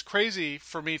 1970s, which is crazy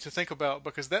for me to think about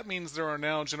because that means there are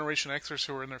now Generation Xers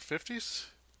who are in their 50s.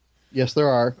 Yes, there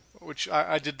are. Which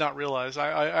I did not realize.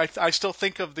 I still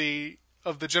think of the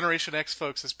Generation X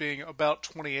folks as being about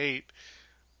 28.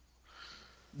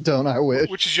 Don't I wish?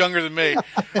 Which is younger than me.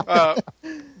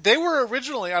 They were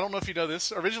originally, I don't know if you know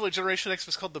this, originally Generation X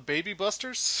was called the Baby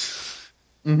Busters.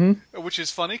 Mm-hmm. which is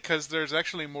funny because there's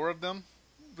actually more of them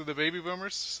than the baby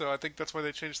boomers, so I think that's why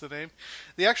they changed the name.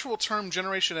 The actual term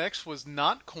Generation X was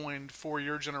not coined for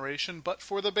your generation, but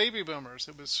for the baby boomers.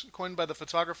 It was coined by the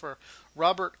photographer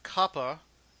Robert Capa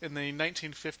in the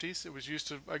 1950s. It was used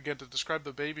to, again, to describe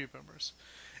the baby boomers.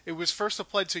 It was first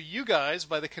applied to you guys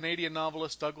by the Canadian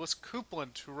novelist Douglas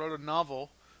Coupland, who wrote a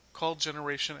novel called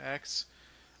Generation X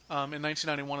in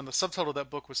 1991, and the subtitle of that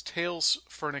book was Tales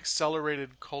for an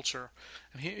Accelerated Culture.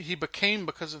 And he became,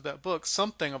 because of that book,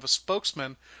 something of a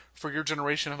spokesman for your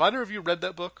generation. Have either of you read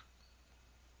that book?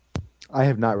 I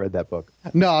have not read that book.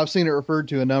 No, I've seen it referred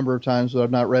to a number of times, but I've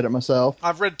not read it myself.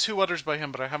 I've read two others by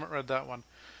him, but I haven't read that one.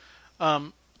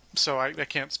 So I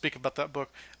can't speak about that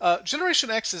book.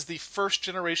 Generation X is the first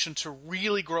generation to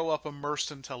really grow up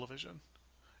immersed in television.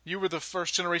 You were the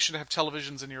first generation to have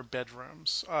televisions in your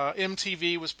bedrooms.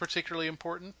 MTV was particularly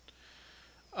important.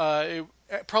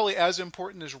 Probably as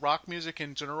important as rock music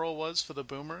in general was for the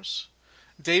boomers.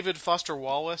 David Foster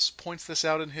Wallace points this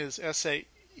out in his essay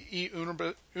E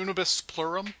Unibus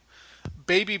Plurum.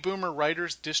 Baby boomer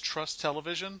writers distrust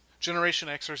television. Generation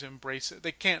Xers embrace it.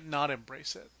 They can't not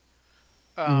embrace it.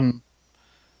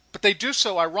 But they do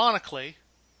so ironically,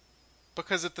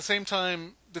 because at the same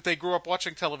time that they grew up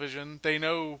watching television, they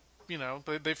know,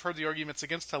 they've heard the arguments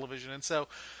against television. And so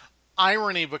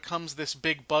irony becomes this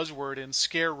big buzzword in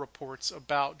scare reports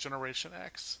about Generation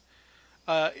X.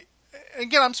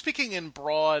 Again, I'm speaking in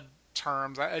broad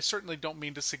terms. I certainly don't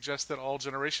mean to suggest that all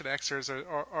Generation Xers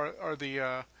are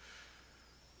the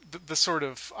sort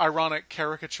of ironic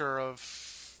caricature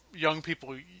of young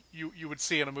people you would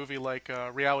see in a movie like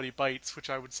Reality Bites, which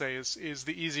I would say is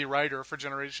the easy rider for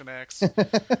Generation X.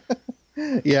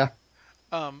 Yeah.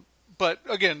 But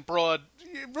again, broad.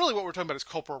 Really, what we're talking about is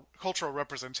cultural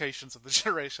representations of the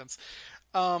generations.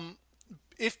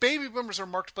 If baby boomers are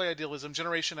marked by idealism,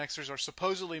 Generation Xers are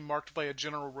supposedly marked by a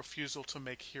general refusal to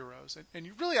make heroes. And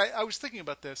you really, I was thinking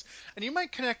about this, and you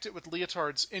might connect it with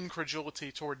Lyotard's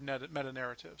incredulity toward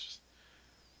meta-narratives.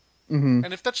 Mm-hmm.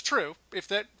 And if that's true, if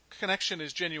that connection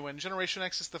is genuine, Generation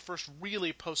X is the first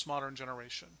really postmodern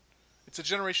generation. It's a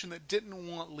generation that didn't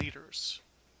want leaders.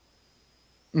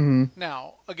 Mm-hmm.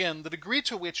 Now, again, the degree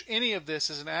to which any of this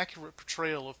is an accurate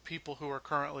portrayal of people who are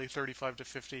currently 35 to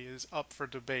 50 is up for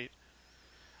debate.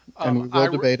 And we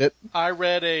will debate it. I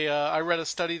read a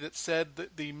study that said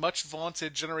that the much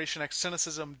vaunted Generation X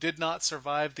cynicism did not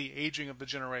survive the aging of the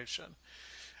generation,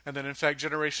 and that in fact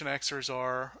Generation Xers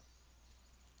are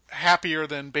happier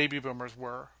than baby boomers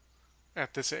were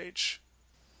at this age.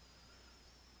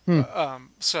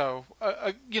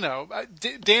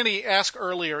 Danny asked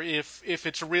earlier if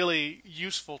it's really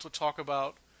useful to talk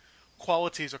about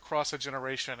qualities across a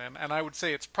generation, and I would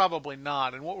say it's probably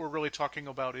not. And what we're really talking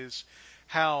about is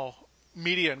how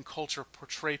media and culture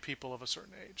portray people of a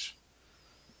certain age.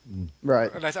 Right.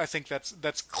 And I think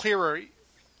that's clearer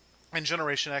in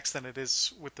Generation X than it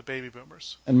is with the baby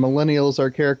boomers. And millennials are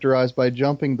characterized by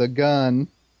jumping the gun.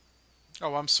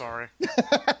 Oh, I'm sorry.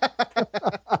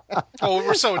 Oh,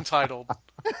 we're so entitled.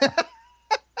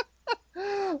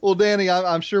 Well, Danny,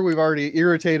 I'm sure we've already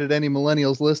irritated any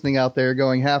millennials listening out there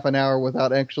going half an hour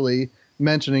without actually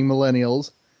mentioning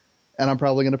millennials, and I'm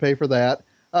probably going to pay for that.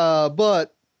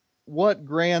 But what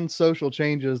grand social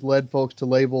changes led folks to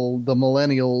label the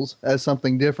millennials as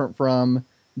something different from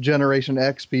Generation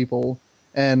X people,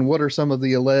 and what are some of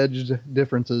the alleged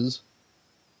differences?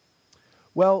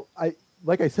 Well,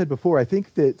 like I said before, I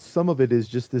think that some of it is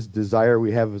just this desire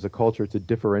we have as a culture to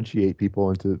differentiate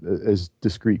people into as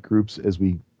discrete groups as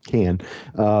we can.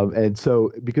 And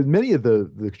so, because many of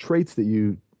the traits that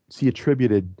you see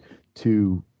attributed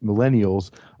to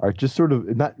millennials are just sort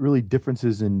of not really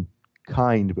differences in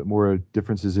kind, but more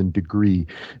differences in degree.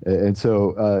 And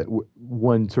so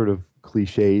one sort of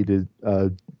cliched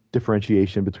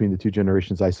differentiation between the two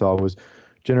generations I saw was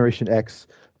Generation X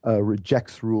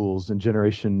rejects rules and the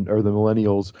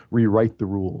millennials rewrite the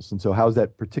rules. And so how is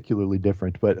that particularly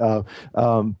different? But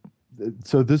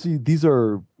so these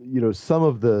are, some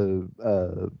of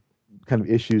the kind of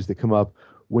issues that come up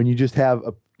when you just have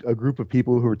a group of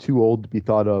people who are too old to be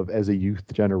thought of as a youth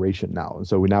generation now. And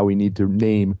so now we need to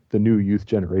name the new youth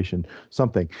generation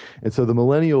something. And so the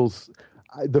millennials,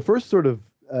 the first sort of,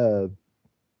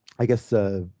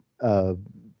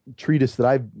 treatise that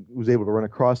I was able to run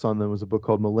across on them was a book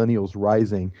called Millennials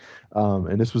Rising.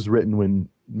 And this was written when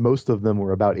most of them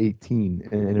were about 18.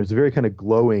 And it was a very kind of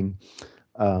glowing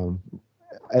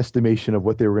estimation of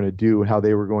what they were going to do and how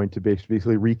they were going to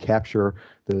basically recapture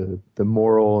the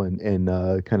moral and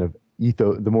kind of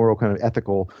the moral kind of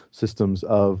ethical systems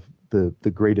of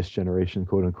the greatest generation,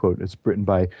 quote unquote. It's written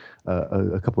by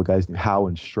a couple of guys named Howe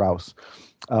and Strauss,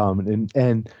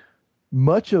 and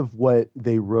much of what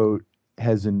they wrote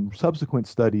has in subsequent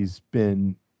studies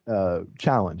been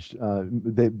challenged.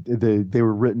 They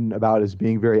were written about as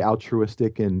being very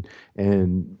altruistic, and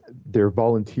their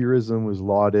volunteerism was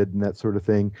lauded and that sort of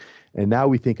thing. And now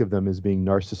we think of them as being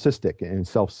narcissistic and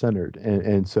self-centered.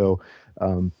 And so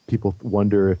people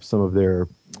wonder if some of their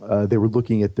they were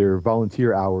looking at their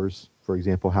volunteer hours, for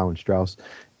example, Howe and Strauss,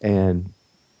 and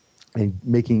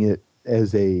making it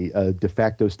as a de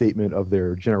facto statement of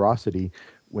their generosity,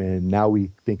 when now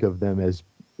we think of them as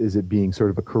it being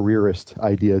sort of a careerist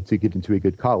idea to get into a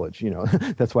good college.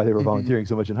 That's why they were volunteering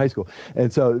so much in high school.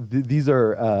 And so these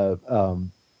are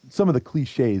some of the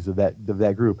cliches of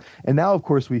that group. And now, of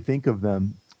course, we think of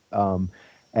them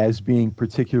as being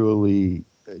particularly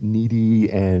needy,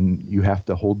 and you have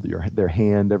to hold their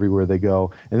hand everywhere they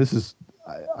go. And this is,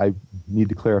 I need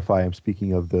to clarify, I'm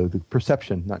speaking of the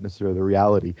perception, not necessarily the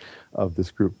reality of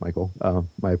this group, Michael.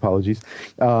 My apologies.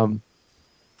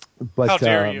 But how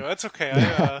dare you? That's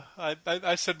okay.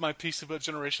 I said my piece about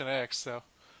Generation X, so.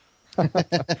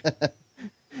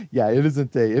 Yeah, it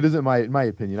isn't my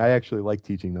opinion. I actually like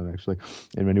teaching them, actually,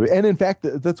 in many ways. And in fact,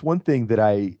 that's one thing that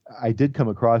I did come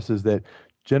across, is that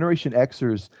Generation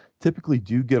Xers typically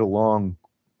do get along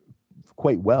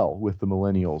quite well with the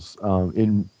millennials,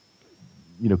 in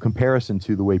comparison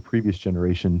to the way previous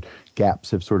generation gaps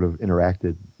have sort of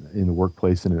interacted in the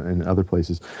workplace and in other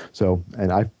places. So,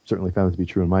 and I've certainly found it to be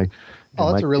true in my.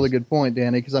 That's a really good point,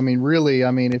 Danny. Because really,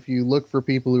 if you look for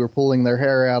people who are pulling their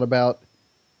hair out about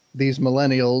these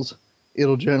millennials,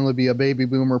 it'll generally be a baby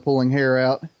boomer pulling hair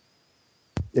out.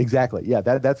 Exactly. Yeah.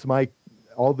 That's my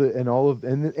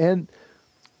and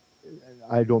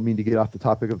I don't mean to get off the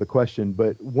topic of the question,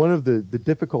 but one of the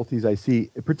difficulties I see,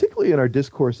 particularly in our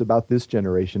discourse about this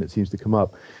generation, it seems to come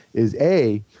up, is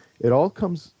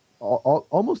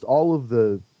almost all of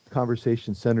the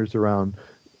conversation centers around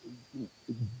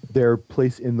their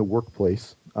place in the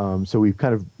workplace. So we've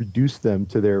kind of reduced them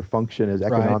to their function as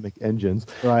economic engines.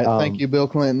 Right. Thank you, Bill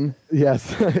Clinton.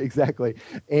 Yes, exactly.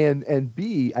 And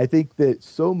B, I think that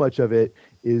so much of it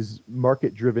is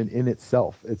market driven in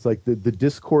itself. It's like the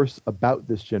discourse about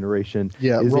this generation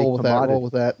is roll with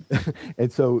that.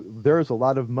 And so there's a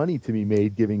lot of money to be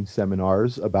made giving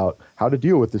seminars about how to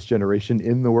deal with this generation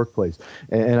in the workplace.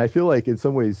 And I feel like in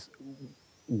some ways,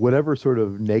 whatever sort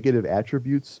of negative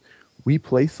attributes we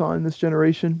place on this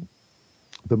generation,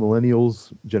 the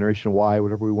millennials, Generation Y,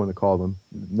 whatever we want to call them,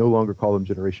 no longer call them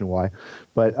Generation Y,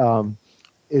 but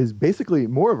is basically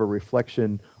more of a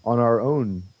reflection on our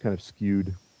own kind of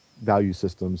skewed value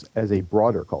systems as a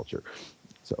broader culture.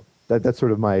 So that's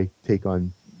sort of my take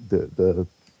on the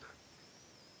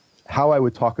how I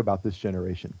would talk about this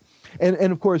generation. And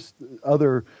of course,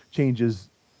 other changes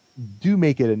do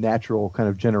make it a natural kind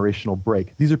of generational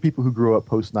break. These are people who grew up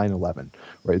post 9/11,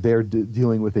 right? They're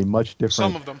dealing with a much different...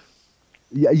 Some of them.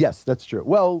 Yeah, yes, that's true.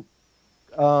 Well...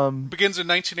 begins in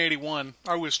 1981.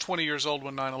 I was 20 years old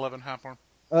when 9/11 happened.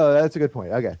 Oh, that's a good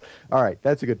point. Okay. All right.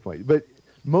 That's a good point. But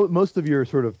most of your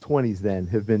sort of 20s then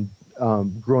have been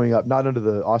growing up not under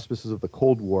the auspices of the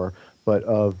Cold War, but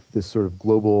of this sort of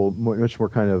global, much more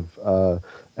kind of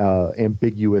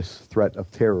ambiguous threat of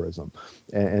terrorism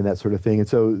and that sort of thing. And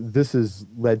so this has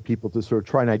led people to sort of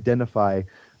try and identify,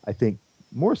 I think,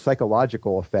 more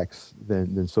psychological effects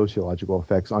than sociological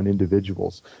effects on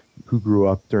individuals who grew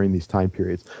up during these time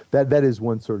periods. That is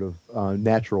one sort of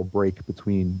natural break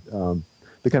between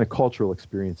the kind of cultural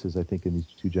experiences, I think, in these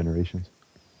two generations.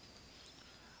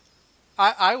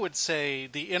 I would say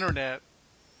the internet,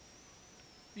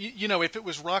 if it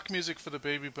was rock music for the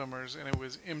baby boomers and it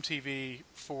was MTV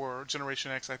for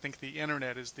Generation X, I think the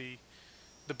internet is the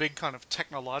big kind of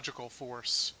technological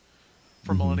force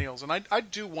for millennials. And I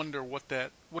do wonder what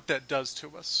that does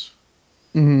to us.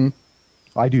 Mm-hmm.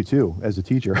 I do too, as a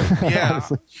teacher. Yeah.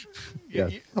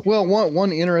 Yes. Well,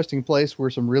 one interesting place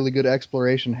where some really good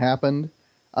exploration happened,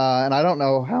 and I don't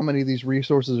know how many of these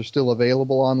resources are still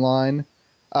available online,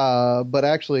 but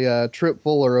actually Trip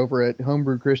Fuller over at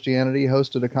Homebrew Christianity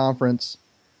hosted a conference,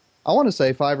 I want to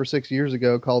say 5 or 6 years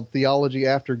ago, called Theology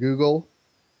After Google,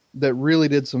 that really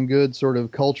did some good sort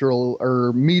of cultural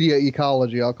or media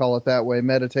ecology, I'll call it that way,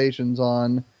 meditations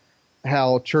on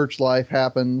how church life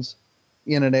happens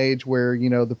in an age where,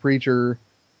 the preacher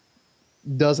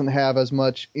doesn't have as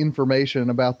much information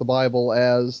about the Bible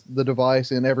as the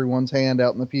device in everyone's hand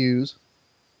out in the pews.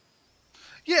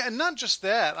 Yeah, and not just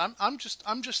that. I'm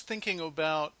just thinking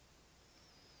about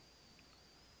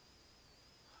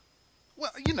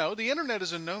Well, the internet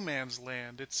is a no man's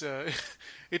land. It's a,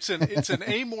 it's an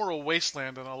amoral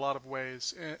wasteland in a lot of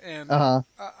ways, and Uh-huh.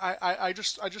 I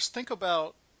just think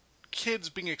about kids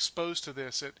being exposed to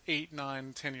this at 8,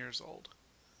 9, 10 years old,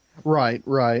 Right,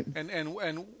 right.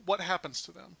 and what happens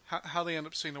to them, how they end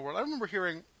up seeing the world. I remember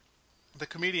hearing the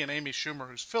comedian Amy Schumer,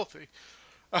 who's filthy,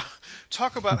 uh,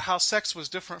 talk about how sex was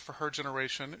different for her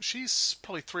generation. She's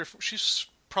probably she's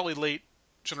probably late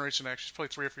Generation X. She's probably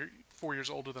 3 or 4 years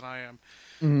older than I am.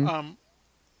 Hmm. Um,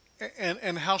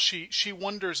 and how she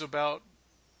wonders about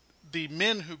the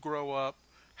men who grow up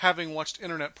having watched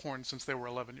internet porn since they were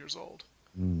 11 years old.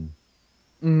 Mm.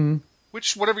 Hmm.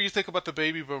 Which, whatever you think about the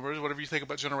baby boomers, whatever you think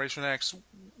about Generation X,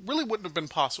 really wouldn't have been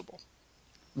possible.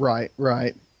 Right,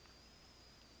 right.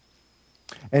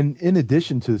 And in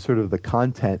addition to sort of the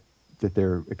content that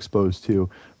they're exposed to,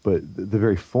 but the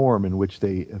very form in which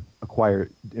they acquire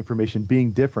information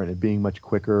being different and being much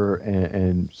quicker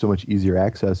and so much easier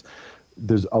access,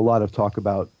 there's a lot of talk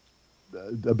about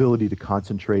the ability to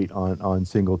concentrate on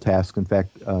single tasks. In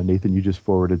fact, Nathan, you just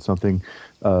forwarded something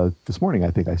this morning.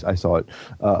 I think I saw it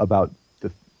about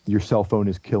your cell phone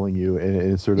is killing you, and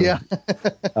it's sort of Yeah.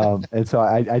 and so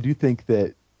I do think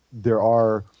that there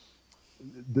are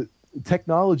the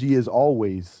technology is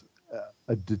always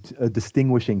a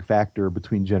distinguishing factor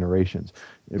between generations.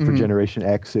 And for Mhm. Generation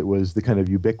X, it was the kind of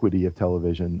ubiquity of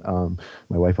television.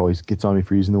 My wife always gets on me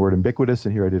for using the word ubiquitous,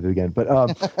 and here I did it again. But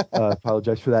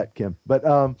apologize for that, Kim. But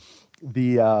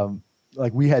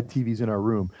like we had TVs in our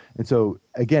room, and so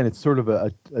again, it's sort of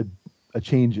a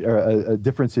change or a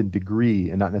difference in degree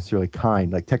and not necessarily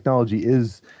kind. Like technology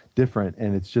is different,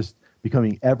 and it's just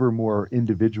becoming ever more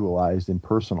individualized and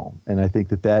personal. And I think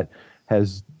that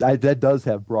does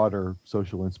have broader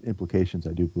social implications,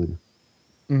 I do believe.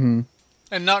 Hmm.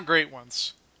 And not great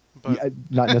ones. But Yeah,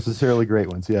 not necessarily great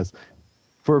ones, yes.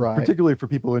 Right. Particularly for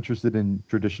people interested in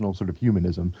traditional sort of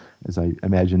humanism, as I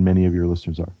imagine many of your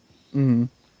listeners are. Hmm.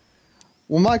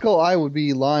 Well, Michael, I would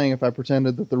be lying if I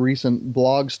pretended that the recent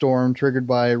blog storm triggered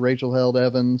by Rachel Held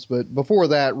Evans, but before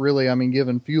that, really, I mean,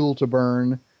 given fuel to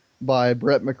burn by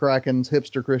Brett McCracken's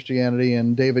Hipster Christianity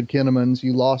and David Kinnaman's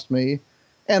You Lost Me,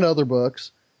 and other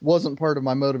books, wasn't part of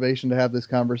my motivation to have this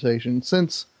conversation.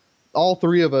 Since all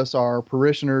three of us are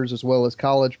parishioners as well as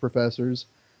college professors,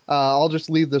 I'll just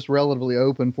leave this relatively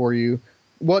open for you.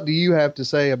 What do you have to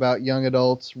say about young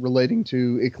adults relating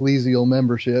to ecclesial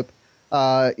membership?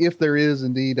 If there is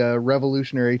indeed a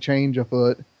revolutionary change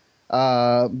afoot,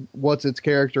 what's its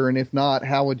character? And if not,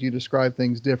 how would you describe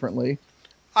things differently?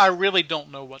 I really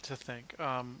don't know what to think.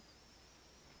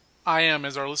 I am,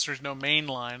 as our listeners know,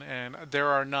 mainline, and there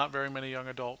are not very many young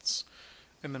adults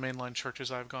in the mainline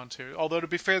churches I've gone to. Although, to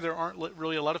be fair, there aren't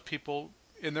really a lot of people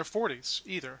in their 40s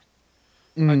either.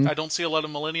 Mm, I don't see a lot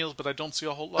of millennials, but I don't see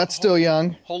a whole lot. that's still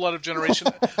young. Whole lot of generation,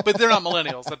 but they're not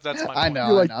millennials. That's my I point. know,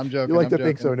 You I like know. I'm joking. you like I'm to joking.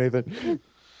 think so, Nathan.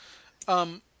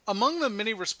 Among the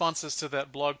many responses to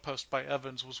that blog post by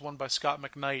Evans was one by Scott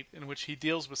McKnight, in which he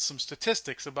deals with some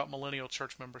statistics about millennial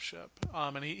church membership.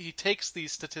 And he takes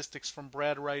these statistics from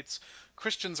Brad Wright's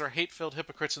Christians are hate-filled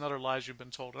hypocrites and other lies you've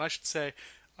been told. And I should say,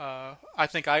 I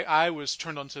think I was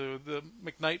turned onto the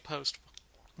McKnight post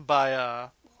by a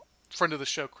friend of the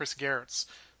show, Chris Garrett's.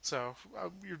 So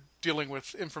you're dealing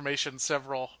with information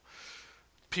several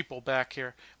people back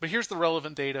here. But here's the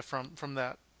relevant data from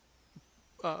that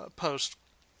post.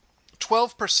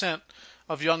 12%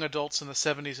 of young adults in the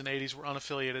 70s and 80s were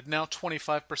unaffiliated. Now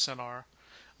 25% are.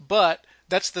 But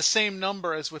that's the same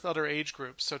number as with other age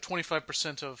groups. So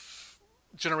 25% of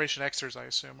Generation Xers, I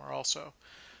assume, are also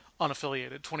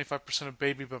unaffiliated. 25% of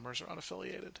baby boomers are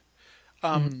unaffiliated.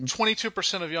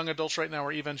 22% of young adults right now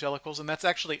are evangelicals, and that's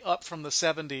actually up from the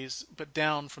 70s, but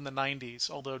down from the 90s,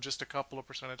 although just a couple of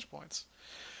percentage points.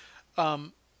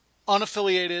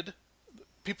 Unaffiliated,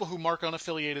 people who mark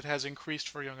unaffiliated has increased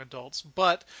for young adults,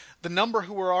 but the number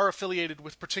who are affiliated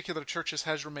with particular churches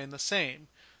has remained the same.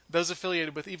 Those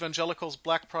affiliated with evangelicals,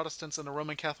 black Protestants, and the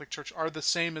Roman Catholic Church are the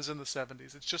same as in the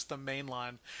 70s. It's just the main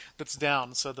line that's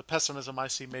down, so the pessimism I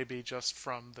see may be just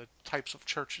from the types of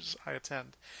churches I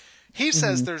attend. He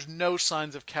says there's no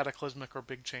signs of cataclysmic or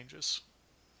big changes.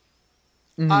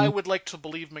 I would like to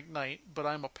believe McKnight, but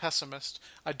I'm a pessimist.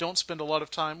 I don't spend a lot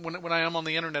of time, when I am on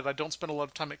the internet, I don't spend a lot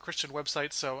of time at Christian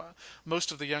websites, so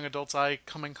most of the young adults I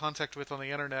come in contact with on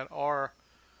the internet are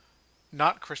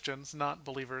not Christians, not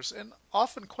believers, and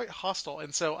often quite hostile.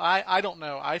 And so I don't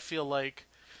know. I feel like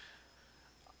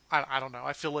I don't know.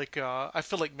 I feel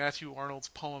like Matthew Arnold's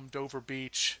poem Dover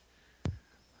Beach.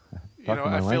 Talking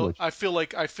my language. I feel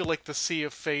like the sea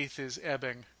of faith is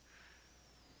ebbing.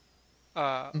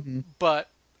 But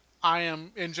I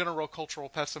am in general cultural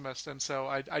pessimist, and so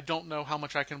I don't know how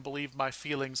much I can believe my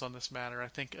feelings on this matter. I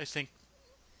think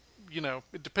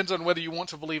it depends on whether you want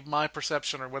to believe my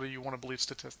perception or whether you want to believe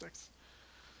statistics.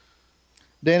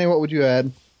 Danny, what would you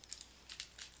add?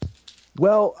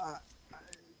 Well,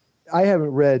 I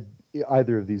haven't read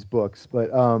either of these books,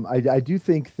 but I do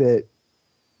think that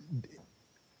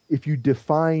if you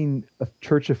define a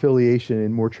church affiliation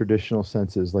in more traditional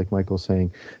senses, like Michael's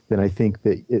saying, then I think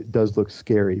that it does look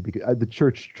scary, because the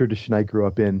church tradition I grew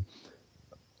up in,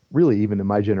 really even in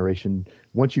my generation,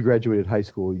 once you graduated high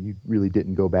school, you really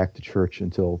didn't go back to church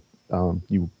until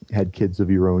you had kids of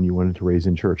your own you wanted to raise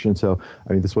in church. And so,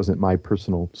 I mean, this wasn't my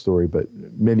personal story, but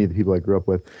many of the people I grew up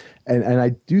with. And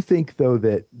I do think, though,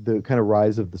 that the kind of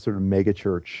rise of the sort of mega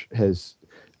church has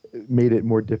made it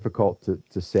more difficult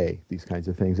to say these kinds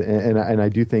of things. And I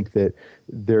do think that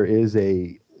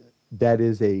that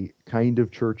is a kind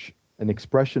of church, an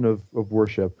expression of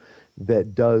worship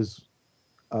that does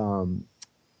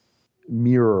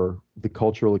mirror the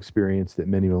cultural experience that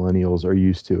many millennials are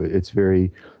used to. It's very,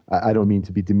 I don't mean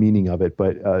to be demeaning of it,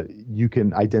 but you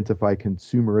can identify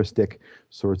consumeristic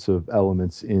sorts of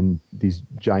elements in these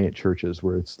giant churches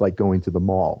where it's like going to the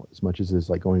mall as much as it's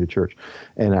like going to church.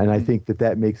 And I think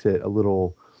that makes it a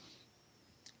little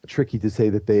tricky to say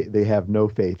that they have no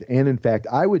faith. And in fact,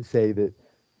 I would say that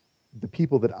the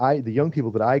young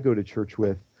people that I go to church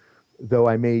with, though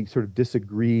I may sort of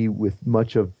disagree with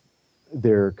much of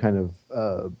their kind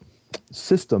of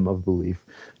system of belief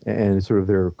and sort of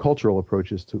their cultural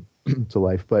approaches to to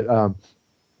life, but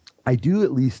I do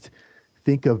at least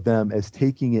think of them as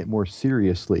taking it more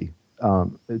seriously,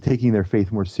 taking their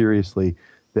faith more seriously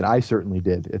than I certainly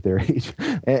did at their age,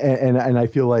 and I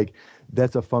feel like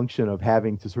that's a function of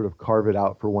having to sort of carve it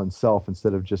out for oneself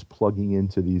instead of just plugging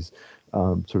into these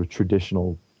sort of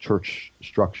traditional church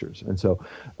structures. And so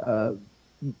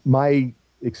my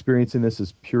experience in this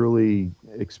is purely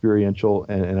experiential,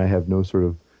 and I have no sort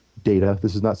of data.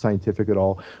 This is not scientific at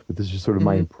all, but this is just sort of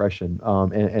my impression.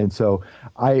 And so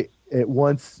I at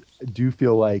once do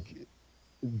feel like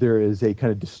there is a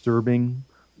kind of disturbing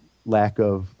lack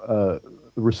of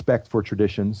respect for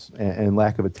traditions and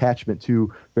lack of attachment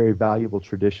to very valuable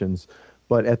traditions.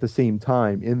 But at the same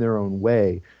time, in their own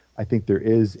way, I think there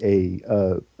is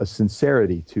a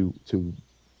sincerity to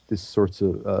this sorts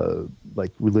of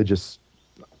like religious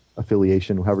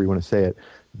affiliation, however you want to say it,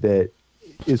 that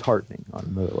is heartening on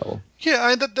another level.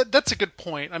 Yeah, that's a good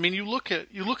point. I mean, you look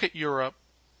at Europe,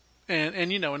 and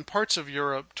in parts of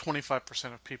Europe,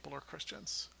 25% of people are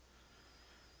Christians.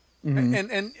 And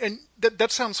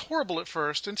that sounds horrible at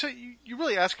first until you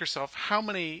really ask yourself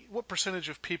what percentage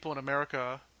of people in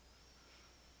America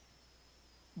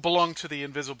belong to the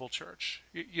invisible church?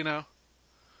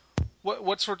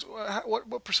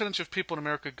 What percentage of people in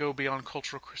America go beyond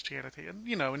cultural Christianity? And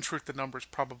in truth, the number is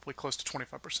probably close to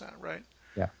 25%, right?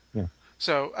 Yeah, yeah.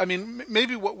 So, I mean,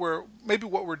 maybe what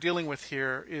we're dealing with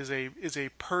here is a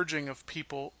purging of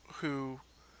people who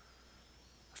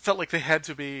felt like they had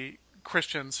to be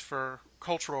Christians for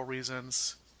cultural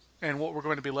reasons, and what we're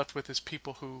going to be left with is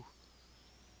people who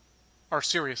are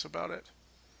serious about it.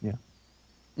 Yeah,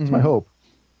 it's my hope.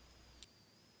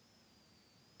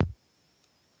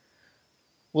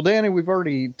 Well, Danny, we've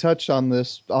already touched on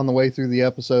this on the way through the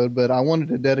episode, but I wanted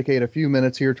to dedicate a few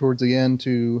minutes here towards the end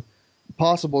to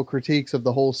possible critiques of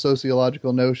the whole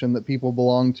sociological notion that people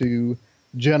belong to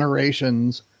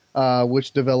generations,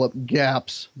 which develop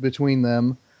gaps between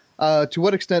them. To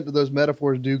what extent do those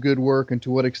metaphors do good work, and to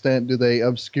what extent do they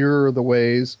obscure the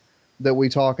ways that we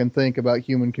talk and think about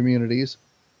human communities?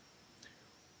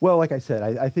 Well, like I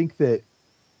said, I think that,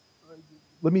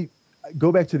 let me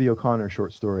go back to the O'Connor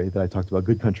short story that I talked about,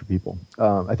 Good Country People.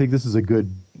 I think this is a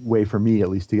good way for me, at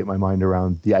least, to get my mind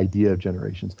around the idea of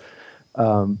generations.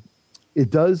 It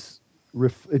does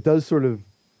sort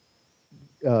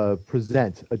of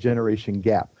present a generation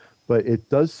gap, but it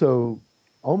does so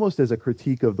almost as a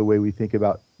critique of the way we think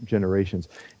about generations,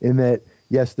 in that,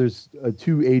 yes, there's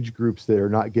two age groups that are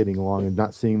not getting along and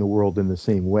not seeing the world in the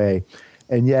same way.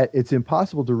 And yet it's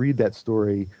impossible to read that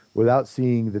story without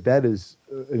seeing that is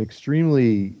an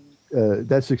extremely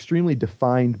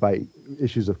defined by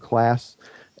issues of class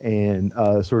and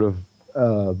sort of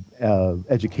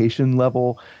education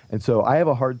level. And so I have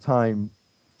a hard time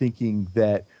thinking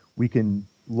that we can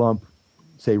lump,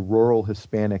 say, rural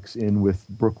Hispanics in with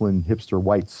Brooklyn hipster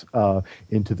whites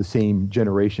into the same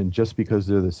generation just because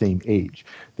they're the same age.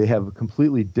 They have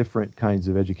completely different kinds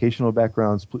of educational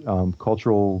backgrounds,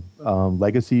 cultural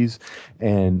legacies,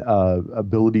 and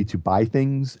ability to buy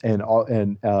things, and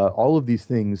all of these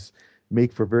things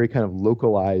make for very kind of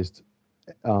localized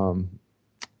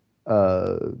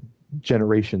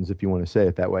generations, if you want to say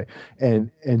it that way,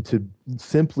 and to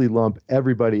simply lump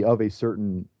everybody of a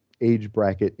certain age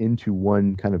bracket into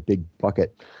one kind of big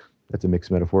bucket. That's a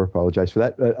mixed metaphor. Apologize for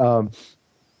that. But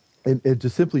and to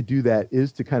simply do that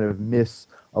is to kind of miss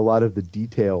a lot of the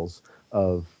details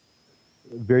of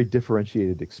very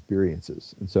differentiated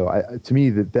experiences. And so to me,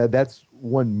 that's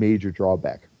one major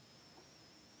drawback.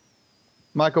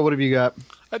 Michael, what have you got?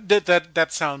 That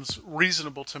sounds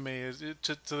reasonable to me.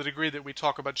 To the degree that we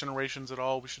talk about generations at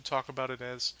all, we should talk about it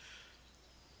as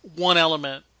one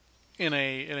element in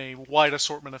a wide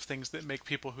assortment of things that make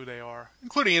people who they are,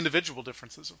 including individual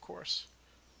differences, of course.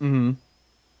 Mm-hmm.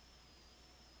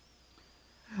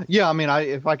 Yeah, I mean,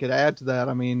 if I could add to that,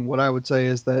 I mean, what I would say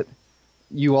is that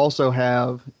you also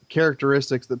have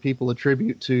characteristics that people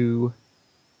attribute to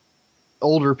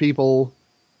older people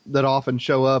that often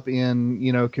show up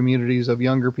in, communities of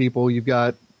younger people. You've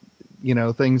got,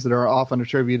 things that are often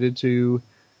attributed to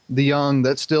the young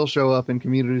that still show up in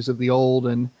communities of the old.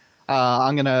 And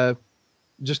I'm going to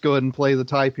just go ahead and play the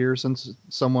type here, since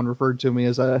someone referred to me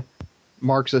as a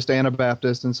Marxist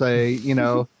Anabaptist, and say,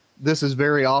 this is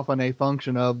very often a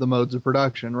function of the modes of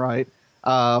production, right?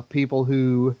 People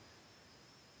who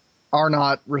are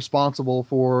not responsible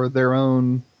for their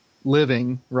own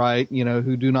living, right?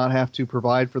 Who do not have to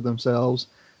provide for themselves,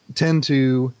 tend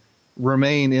to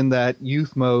remain in that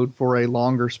youth mode for a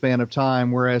longer span of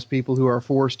time, whereas people who are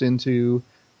forced into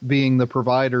being the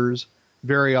providers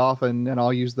very often, and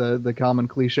I'll use the common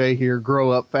cliche here, grow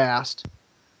up fast.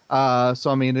 So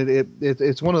I mean,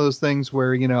 it's one of those things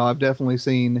where, I've definitely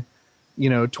seen,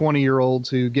 20-year-olds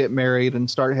who get married and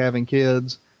start having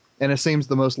kids, and it seems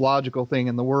the most logical thing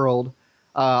in the world.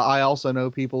 I also know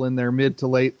people in their mid to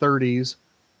late 30s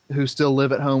who still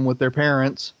live at home with their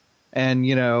parents and,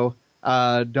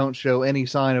 don't show any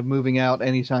sign of moving out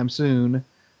anytime soon.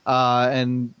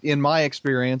 And in my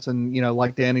experience, and,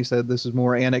 like Danny said, this is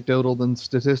more anecdotal than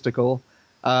statistical.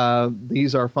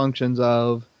 These are functions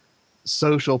of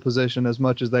social position as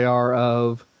much as they are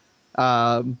of,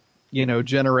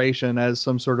 generation as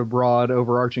some sort of broad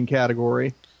overarching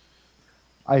category.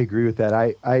 I agree with that.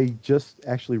 I just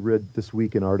actually read this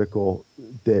week an article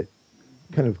that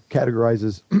kind of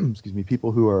categorizes, excuse me,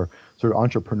 people who are sort of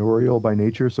entrepreneurial by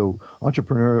nature. So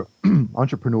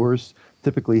entrepreneurs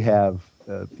typically have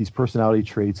these personality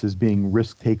traits as being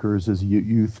risk takers as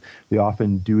youth. They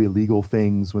often do illegal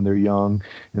things when they're young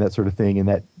and that sort of thing, and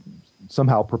that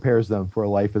somehow prepares them for a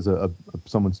life as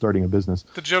someone starting a business.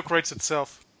 The joke writes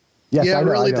itself. Yes, yeah, I know,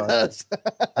 it really I know. does.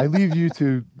 I leave you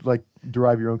to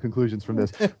derive your own conclusions from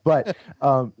this. But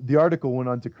the article went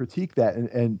on to critique that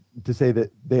and to say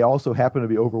that they also happen to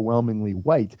be overwhelmingly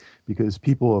white, because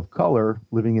people of color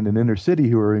living in an inner city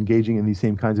who are engaging in these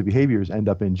same kinds of behaviors end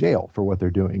up in jail for what they're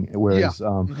doing, whereas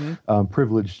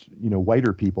privileged,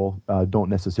 whiter people don't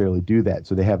necessarily do that.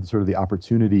 So they have sort of the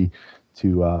opportunity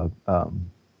to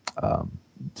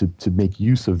make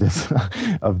use of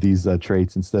of these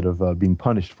traits instead of being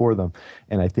punished for them.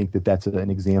 And I think that that's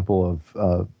an example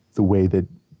of the way that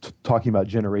talking about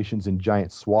generations in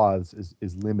giant swaths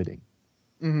is limiting.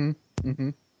 Mm-hmm. Mm-hmm.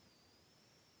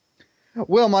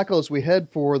 Well, Michael, as we head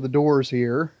for the doors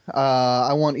here,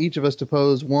 I want each of us to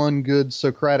pose one good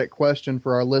Socratic question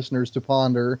for our listeners to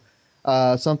ponder,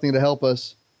 something to help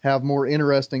us have more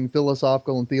interesting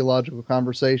philosophical and theological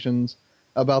conversations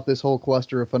about this whole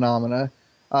cluster of phenomena.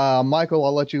 Michael,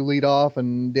 I'll let you lead off,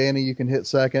 and Danny, you can hit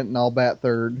second, and I'll bat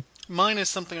third. Mine is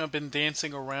something I've been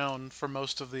dancing around for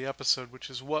most of the episode, which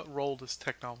is, what role does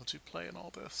technology play in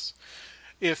all this?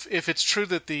 If it's true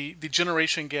that the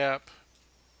generation gap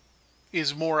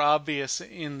is more obvious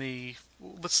in the,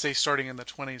 let's say, starting in the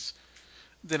 20s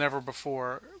than ever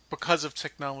before because of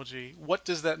technology, what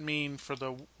does that mean for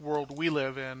the world we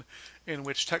live in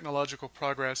which technological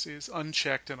progress is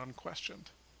unchecked and unquestioned?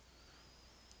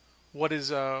 What is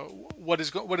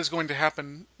going to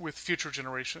happen with future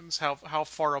generations? How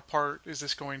far apart is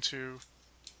this going to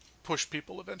push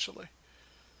people eventually?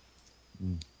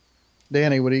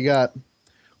 Danny, what do you got?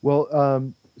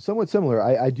 Well, somewhat similar.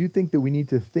 I do think that we need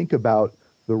to think about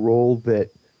the role that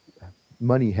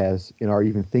money has in our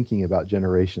even thinking about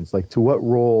generations. Like, to what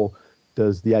role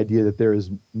does the idea that there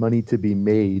is money to be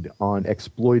made on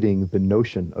exploiting the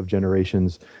notion of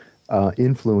generations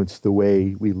influence the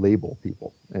way we label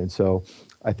people? And so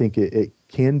I think it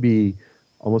can be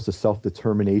almost a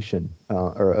self-determination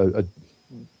or a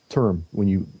term when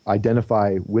you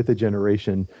identify with a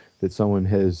generation that someone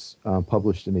has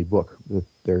published in a book that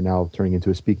they're now turning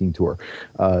into a speaking tour,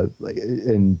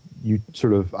 and you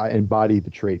sort of embody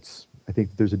the traits. I think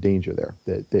that there's a danger there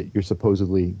that you're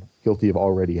supposedly guilty of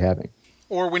already having.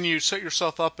 Or when you set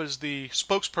yourself up as the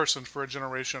spokesperson for a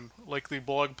generation, like the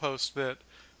blog post that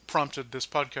prompted this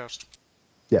podcast.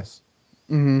 Yes.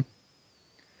 Mm-hmm.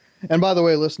 And by the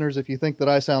way, listeners, if you think that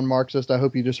I sound Marxist, I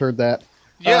hope you just heard that.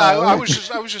 Yeah, I was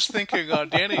just thinking.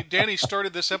 Danny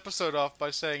started this episode off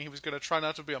by saying he was going to try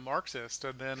not to be a Marxist,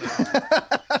 and then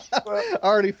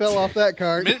already fell off that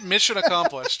card. Mission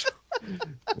accomplished.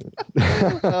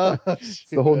 It's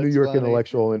the whole New York funny.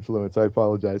 Intellectual influence. I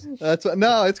apologize.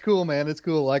 No, it's cool, man. It's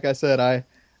cool. Like I said,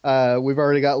 we've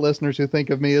already got listeners who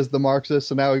think of me as the Marxist,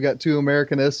 so now we've got 2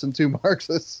 Americanists and 2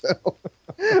 Marxists. So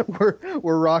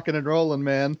we're rocking and rolling,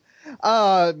 man.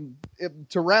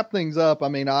 To wrap things up, I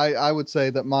mean, I would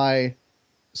say that my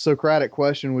Socratic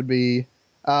question would be,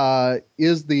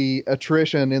 is the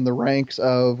attrition in the ranks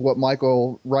of what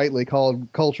Michael rightly called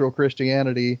cultural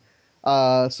Christianity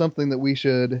something that we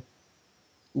should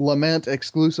lament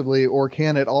exclusively, or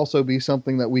can it also be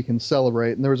something that we can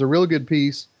celebrate? And there was a real good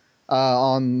piece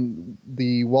on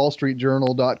the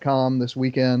wallstreetjournal.com this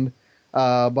weekend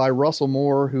by Russell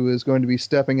Moore, who is going to be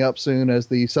stepping up soon as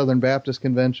the Southern Baptist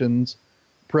Convention's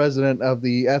president of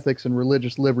the Ethics and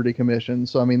Religious Liberty Commission.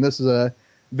 So, I mean, this is a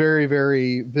very,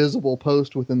 very visible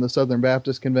post within the Southern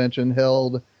Baptist Convention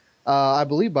held, I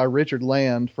believe, by Richard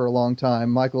Land for a long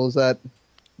time. Michael, does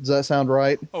that sound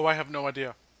right? Oh, I have no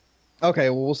idea. Okay,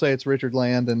 well, we'll say it's Richard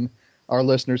Land, and our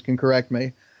listeners can correct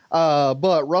me.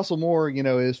 But Russell Moore,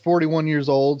 is 41 years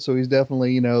old, so he's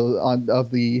definitely,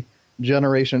 of the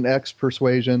Generation X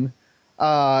persuasion.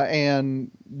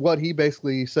 And what he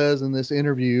basically says in this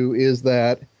interview is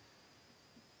that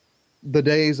the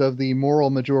days of the moral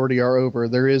majority are over.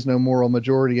 There is no moral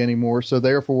majority anymore. So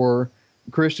therefore,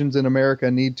 Christians in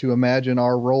America need to imagine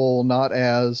our role not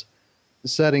as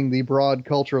setting the broad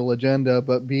cultural agenda,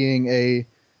 but being a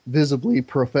visibly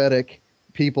prophetic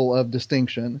people of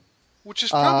distinction. Which is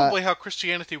probably how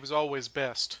Christianity was always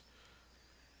best.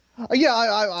 Yeah,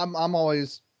 I'm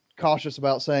always cautious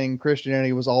about saying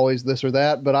Christianity was always this or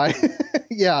that, but I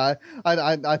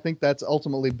think that's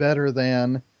ultimately better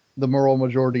than the moral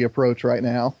majority approach right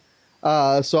now.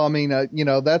 So I mean,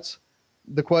 that's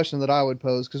the question that I would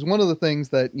pose, because one of the things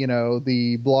that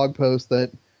the blog post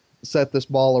that set this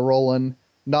ball a rolling,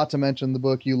 not to mention the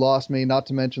book You Lost Me, not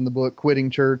to mention the book Quitting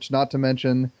Church, not to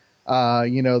mention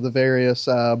the various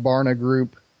Barna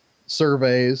Group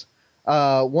surveys.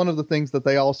 One of the things that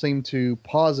they all seem to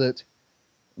posit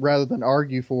rather than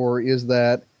argue for is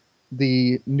that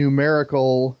the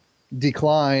numerical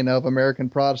decline of American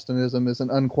Protestantism is an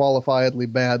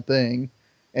unqualifiedly bad thing.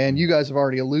 And you guys have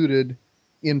already alluded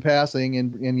in passing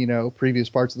in previous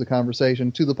parts of the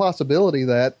conversation to the possibility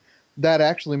that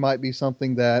actually might be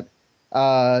something that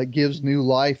gives new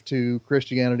life to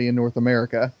Christianity in North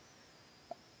America.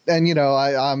 And,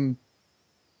 I'm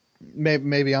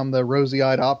maybe I'm the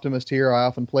rosy-eyed optimist here. I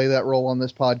often play that role on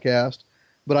this podcast,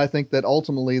 but I think that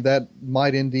ultimately that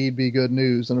might indeed be good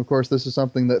news. And of course, this is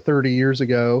something that 30 years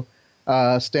ago,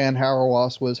 Stan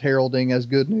Hauerwas was heralding as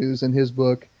good news in his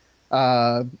book,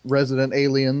 Resident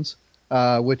Aliens,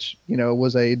 which,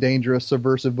 was a dangerous,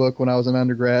 subversive book when I was an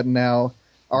undergrad. And now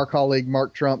our colleague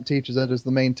Mark Trump teaches it as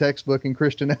the main textbook in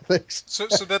Christian ethics. So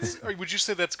would you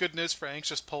say that's good news for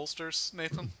anxious pollsters,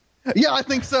 Nathan? Yeah, I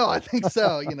think so.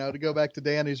 To go back to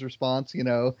Danny's response,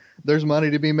 there's money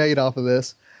to be made off of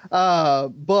this.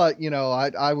 But,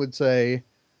 I would say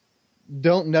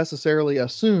don't necessarily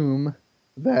assume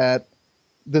that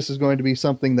this is going to be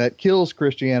something that kills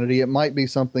Christianity. It might be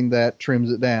something that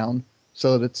trims it down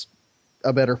so that it's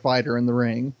a better fighter in the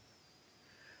ring.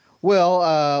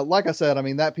 Well, like I said, I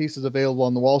mean, that piece is available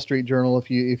on the Wall Street Journal. If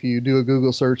you do a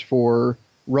Google search for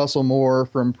Russell Moore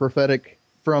from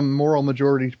moral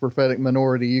majority to prophetic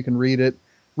minority, you can read it.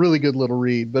 Really good little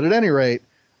read. But at any rate,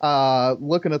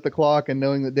 looking at the clock and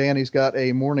knowing that Danny's got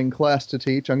a morning class to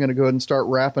teach, I'm going to go ahead and start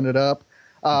wrapping it up.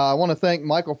 I want to thank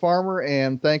Michael Farmer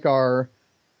and thank our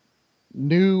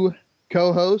new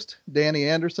co-host, Danny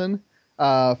Anderson,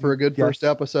 for a good first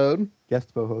episode.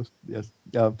 Guest co-host, yes.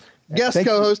 Guest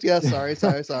co-host, yes.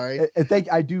 Sorry.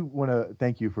 I do want to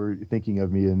thank you for thinking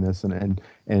of me in this,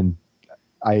 and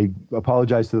I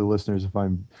apologize to the listeners if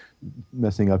I'm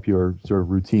messing up your sort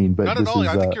of routine. But not at all.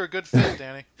 I think you're a good fit,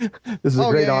 Danny. This is a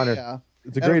great honor. Yeah.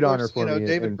 It's a great honor for me.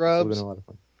 David and Grubbs, it's been a lot of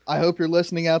fun. I hope you're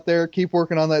listening out there. Keep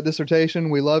working on that dissertation.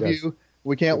 We love you.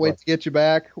 We can't wait to get you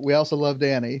back. We also love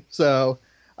Danny. So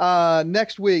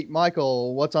next week,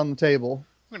 Michael, what's on the table?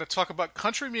 We're going to talk about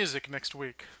country music next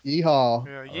week. Yeehaw.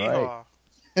 Yeah,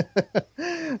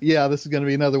 yeehaw. Yeah, this is going to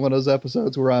be another one of those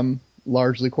episodes where I'm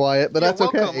largely quiet, but that's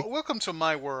okay. Welcome to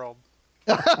my world.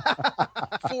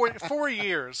 4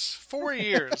 years. 4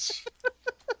 years.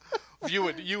 you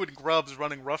and Grubbs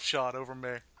running roughshod over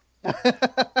me.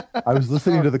 I was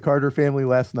listening to the Carter Family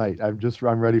last night. I'm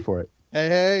ready for it.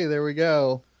 Hey, there we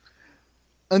go.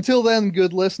 Until then,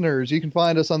 good listeners, you can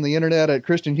find us on the internet at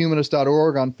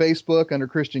christianhumanist.org, on Facebook under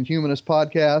Christian Humanist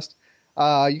Podcast.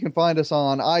 You can find us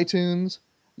on iTunes.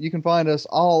 You can find us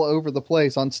all over the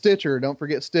place on Stitcher. Don't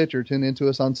forget Stitcher. Tune into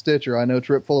us on Stitcher. I know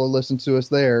Trip Fuller listens to us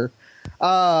there.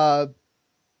 Trying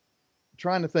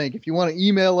to think. If you want to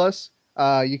email us,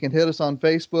 you can hit us on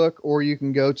Facebook, or you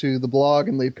can go to the blog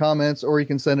and leave comments, or you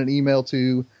can send an email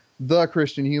to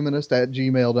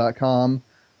thechristianhumanist@gmail.com.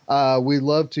 We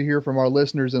love to hear from our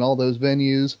listeners in all those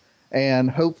venues,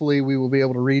 and hopefully we will be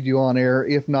able to read you on air.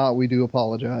 If not, we do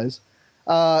apologize.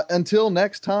 Until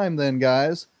next time then,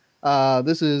 guys,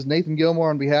 this is Nathan Gilmour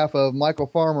on behalf of Michael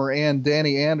Farmer and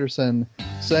Danny Anderson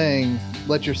saying,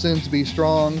 let your sins be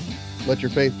strong, let your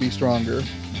faith be stronger.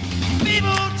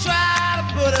 People try to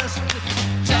put us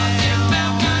talking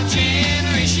about my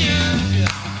generation.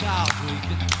 Just because we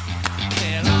can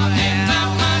tell about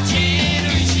my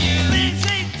generation. Things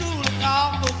ain't too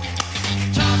awful.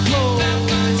 Talk about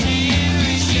my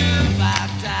generation. About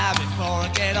time before I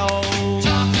get old.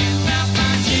 Talking about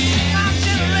my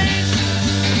generation.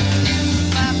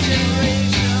 My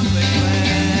generation,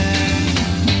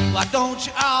 baby. Why don't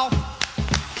you all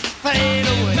fade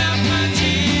away? About my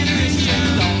generation.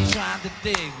 Don't try to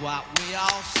dig what we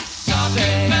all say.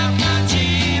 About my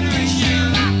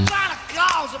generation. I'm trying to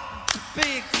cause a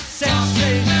big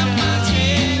sensation.